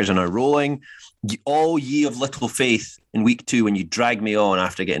the Packers are now rolling. All ye of little faith in week 2 when you dragged me on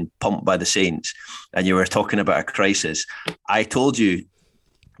after getting pumped by the Saints and you were talking about a crisis. I told you,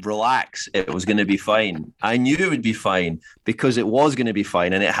 relax, it was going to be fine. I knew it would be fine because it was going to be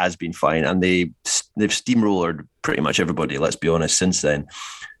fine, and it has been fine. And they've steamrollered pretty much everybody, let's be honest, since then.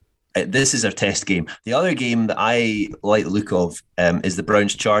 This is a test game. The other game that I like the look of is the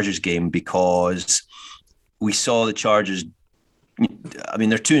Browns-Chargers game, because we saw the Chargers. I mean,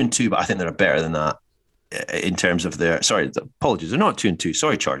 they're 2-2, but I think they're better than that in terms of their. Sorry, apologies. They're not 2-2.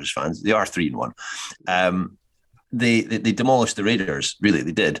 Sorry, Chargers fans. They are 3-1. They demolished the Raiders. Really,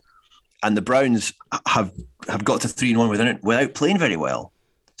 they did. And the Browns have got to 3-1 without playing very well.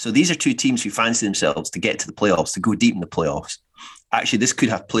 So these are two teams who fancy themselves to get to the playoffs, to go deep in the playoffs. Actually, this could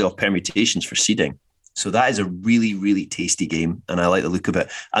have playoff permutations for seeding. So that is a really, really tasty game, and I like the look of it.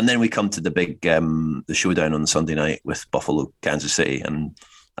 And then we come to the big, the showdown on Sunday night with Buffalo, Kansas City, and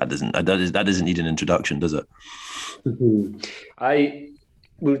that doesn't need an introduction, does it? Mm-hmm.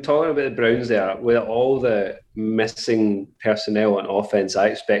 We were talking about the Browns there. With all the missing personnel on offense, I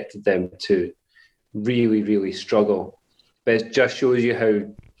expected them to really, really struggle. But it just shows you how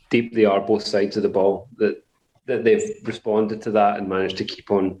deep they are, both sides of the ball, that they've responded to that and managed to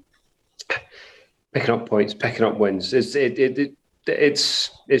keep on picking up points, picking up wins. It's showed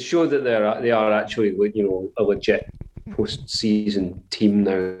that they are actually, a legit post-season team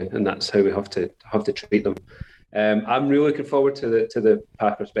now, and that's how we have to treat them. I'm really looking forward to the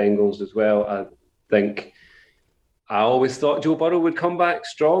Packers Bengals as well. I think I always thought Joe Burrow would come back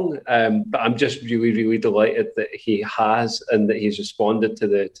strong, but I'm just really, really delighted that he has, and that he's responded to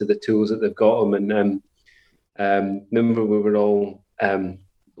the tools that they've got him. And remember, we were all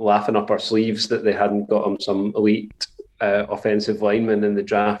laughing up our sleeves that they hadn't got him some elite offensive lineman in the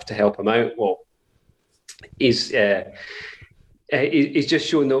draft to help him out. Well, he's just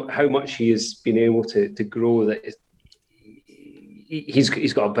shown how much he has been able to grow. That he's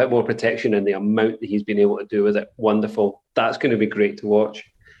got a bit more protection, and the amount that he's been able to do with it, wonderful. That's going to be great to watch.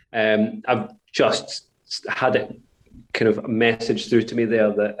 I've just had it kind of message through to me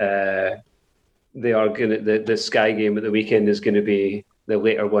there that they are going to the Sky game at the weekend is going to be the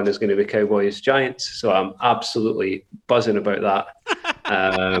later one is going to be Cowboys Giants. So I'm absolutely buzzing about that.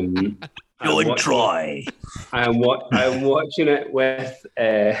 Troy. I'm watching it with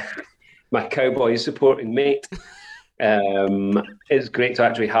my Cowboys supporting mate. It's great to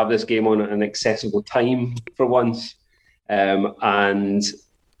actually have this game on at an accessible time for once. And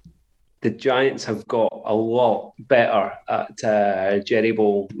the Giants have got a lot better at Jerry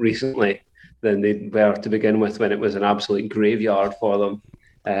Bowl recently than they were to begin with when it was an absolute graveyard for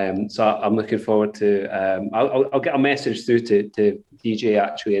them. So I'm looking forward to... I'll get a message through to DJ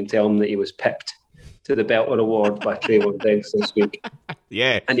actually and tell him that he was pipped to the Belter Award by Trayvon Diggs this week.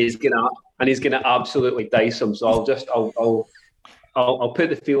 Yeah. And he's gonna absolutely dice him. So I'll put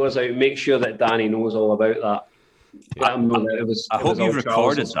the feelers out, make sure that Danny knows all about that. I hope you've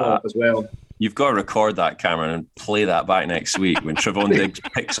recorded that as well. You've got to record that, Cameron, and play that back next week when Trayvon Diggs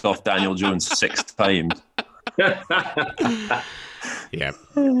picks off Daniel Jones 6 times. Yeah,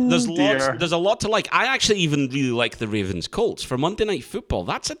 there's a lot to like. I actually even really like the Ravens Colts for Monday Night Football.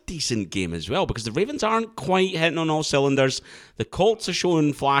 That's a decent game as well because the Ravens aren't quite hitting on all cylinders. The Colts are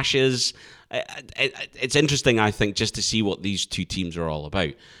showing flashes. It's interesting, I think, just to see what these two teams are all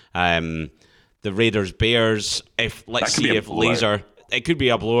about. The Raiders Bears. Let's see if Laser. It could be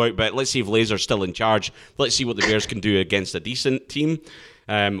a blowout, but let's see if Laser's still in charge. Let's see what the Bears can do against a decent team.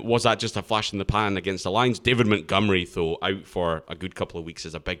 Was that just a flash in the pan against the Lions? David Montgomery, though, out for a good couple of weeks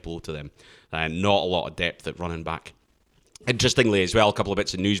is a big blow to them. Not a lot of depth at running back. Interestingly as well, a couple of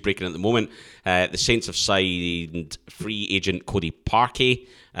bits of news breaking at the moment. The Saints have signed free agent Cody Parkey.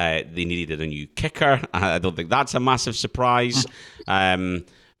 They needed a new kicker. I don't think that's a massive surprise.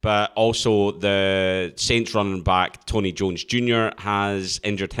 But also the Saints running back Tony Jones Jr. has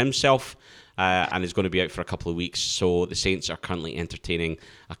injured himself. And is going to be out for a couple of weeks. So the Saints are currently entertaining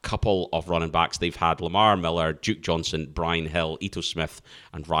a couple of running backs. They've had Lamar Miller, Duke Johnson, Brian Hill, Ito Smith,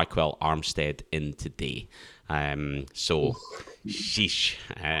 and Raquel Armstead in today. So, sheesh.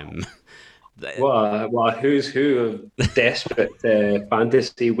 Well, who's who of desperate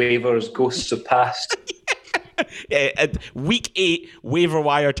fantasy waivers, ghosts of past. Week 8 waiver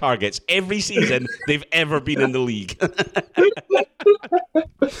wire targets every season they've ever been in the league.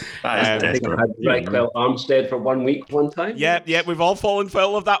 I think I had Raquel Armstead for 1 week one time. Yeah, we've all fallen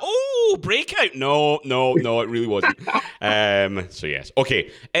foul of that. Oh, breakout. No, it really wasn't. So yes. Okay.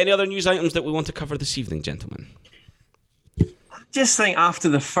 Any other news items that we want to cover this evening, gentlemen? Just think after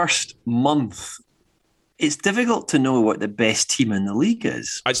the first month, it's difficult to know what the best team in the league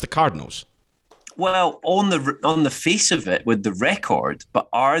is. It's the Cardinals. Well, on the face of it, with the record, but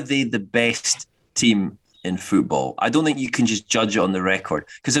are they the best team in football? I don't think you can just judge it on the record.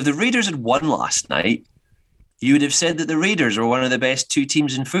 Because if the Raiders had won last night, you would have said that the Raiders were one of the best two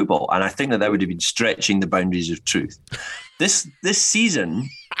teams in football. And I think that would have been stretching the boundaries of truth. This season,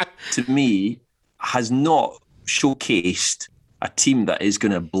 to me, has not showcased a team that is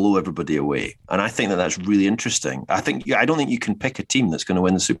going to blow everybody away. And I think that that's really interesting. I don't think you can pick a team that's going to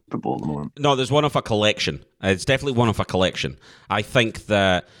win the Super Bowl at the moment. No, there's one of a collection. It's definitely one of a collection. I think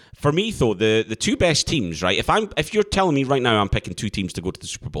that, for me, though, the two best teams, right? If you're telling me right now I'm picking two teams to go to the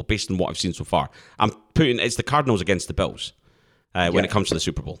Super Bowl based on what I've seen so far, it's the Cardinals against the Bills when it comes to the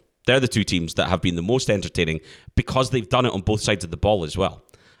Super Bowl. They're the two teams that have been the most entertaining because they've done it on both sides of the ball as well.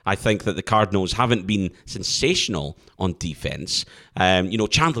 I think that the Cardinals haven't been sensational on defense.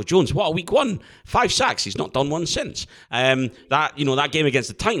 Chandler Jones, what a week one, 5 sacks. He's not done one since. That game against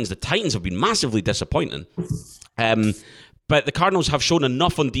the Titans have been massively disappointing. But the Cardinals have shown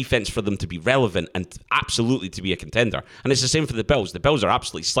enough on defense for them to be relevant and absolutely to be a contender. And it's the same for the Bills. The Bills are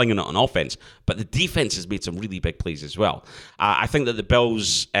absolutely slinging it on offense, but the defense has made some really big plays as well. I think that the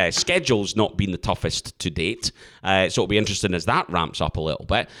Bills' schedule's not been the toughest to date, so it'll be interesting as that ramps up a little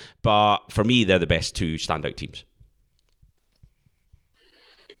bit. But for me, they're the best two standout teams.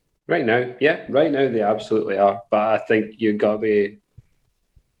 Right now they absolutely are. But I think you've got to be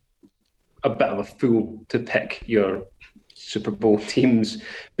a bit of a fool to pick your Super Bowl teams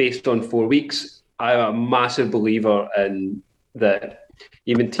based on 4 weeks. I'm a massive believer in that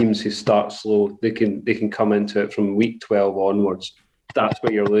even teams who start slow, they can come into it from week 12 onwards. That's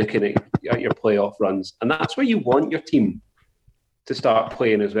where you're looking at your playoff runs. And that's where you want your team to start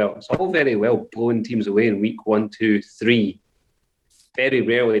playing as well. It's all very well blowing teams away in week 1, 2, 3. Very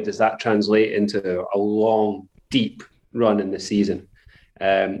rarely does that translate into a long, deep run in the season.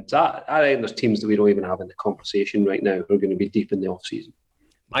 So I think there's teams that we don't even have in the conversation right now who are going to be deep in the off-season.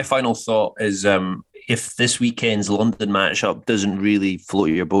 My final thought is if this weekend's London matchup doesn't really float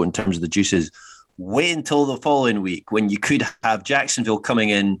your boat in terms of the juices, wait until the following week when you could have Jacksonville coming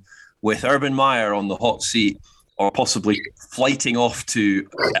in with Urban Meyer on the hot seat, or possibly flighting off to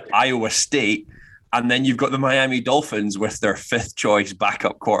Iowa State, and then you've got the Miami Dolphins with their 5th choice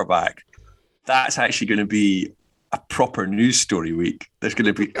backup quarterback. That's actually going to be a proper news story week. There's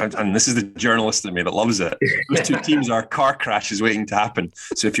going to be, and this is the journalist in me that loves it, those two teams are car crashes waiting to happen.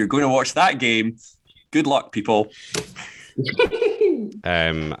 So if you're going to watch that game, good luck, people.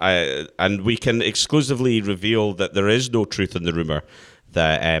 And we can exclusively reveal that there is no truth in the rumour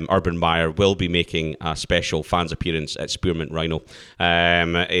that Urban Meyer will be making a special fans appearance at Spearmint Rhino.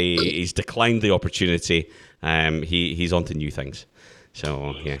 He's declined the opportunity. He's on to new things.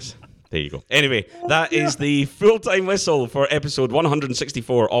 So, yes. There you go. Anyway, that is the full-time whistle for episode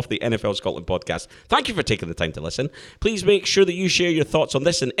 164 of the NFL Scotland podcast. Thank you for taking the time to listen. Please make sure that you share your thoughts on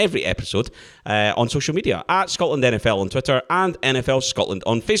this and every episode on social media at Scotland NFL on Twitter and NFL Scotland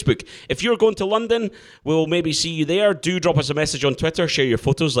on Facebook. If you're going to London, we'll maybe see you there. Do drop us a message on Twitter. Share your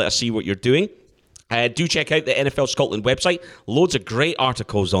photos. Let us see what you're doing. Do check out the NFL Scotland website. Loads of great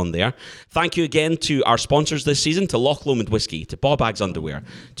articles on there. Thank you again to our sponsors this season, to Loch Lomond Whisky, to Bob Baggs Underwear,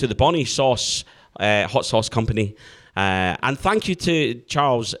 to the Bonnie Sauce Hot Sauce Company. And thank you to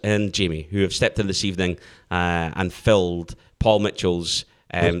Charles and Jamie, who have stepped in this evening and filled Paul Mitchell's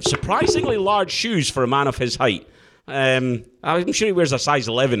surprisingly large shoes for a man of his height. I'm sure he wears a size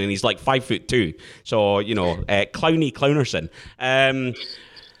 11 and he's like 5'2". So, you know, Clowny Clownerson.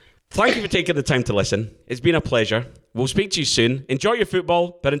 Thank you for taking the time to listen. It's been a pleasure. We'll speak to you soon. Enjoy your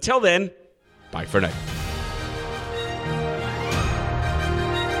football. But until then, bye for now.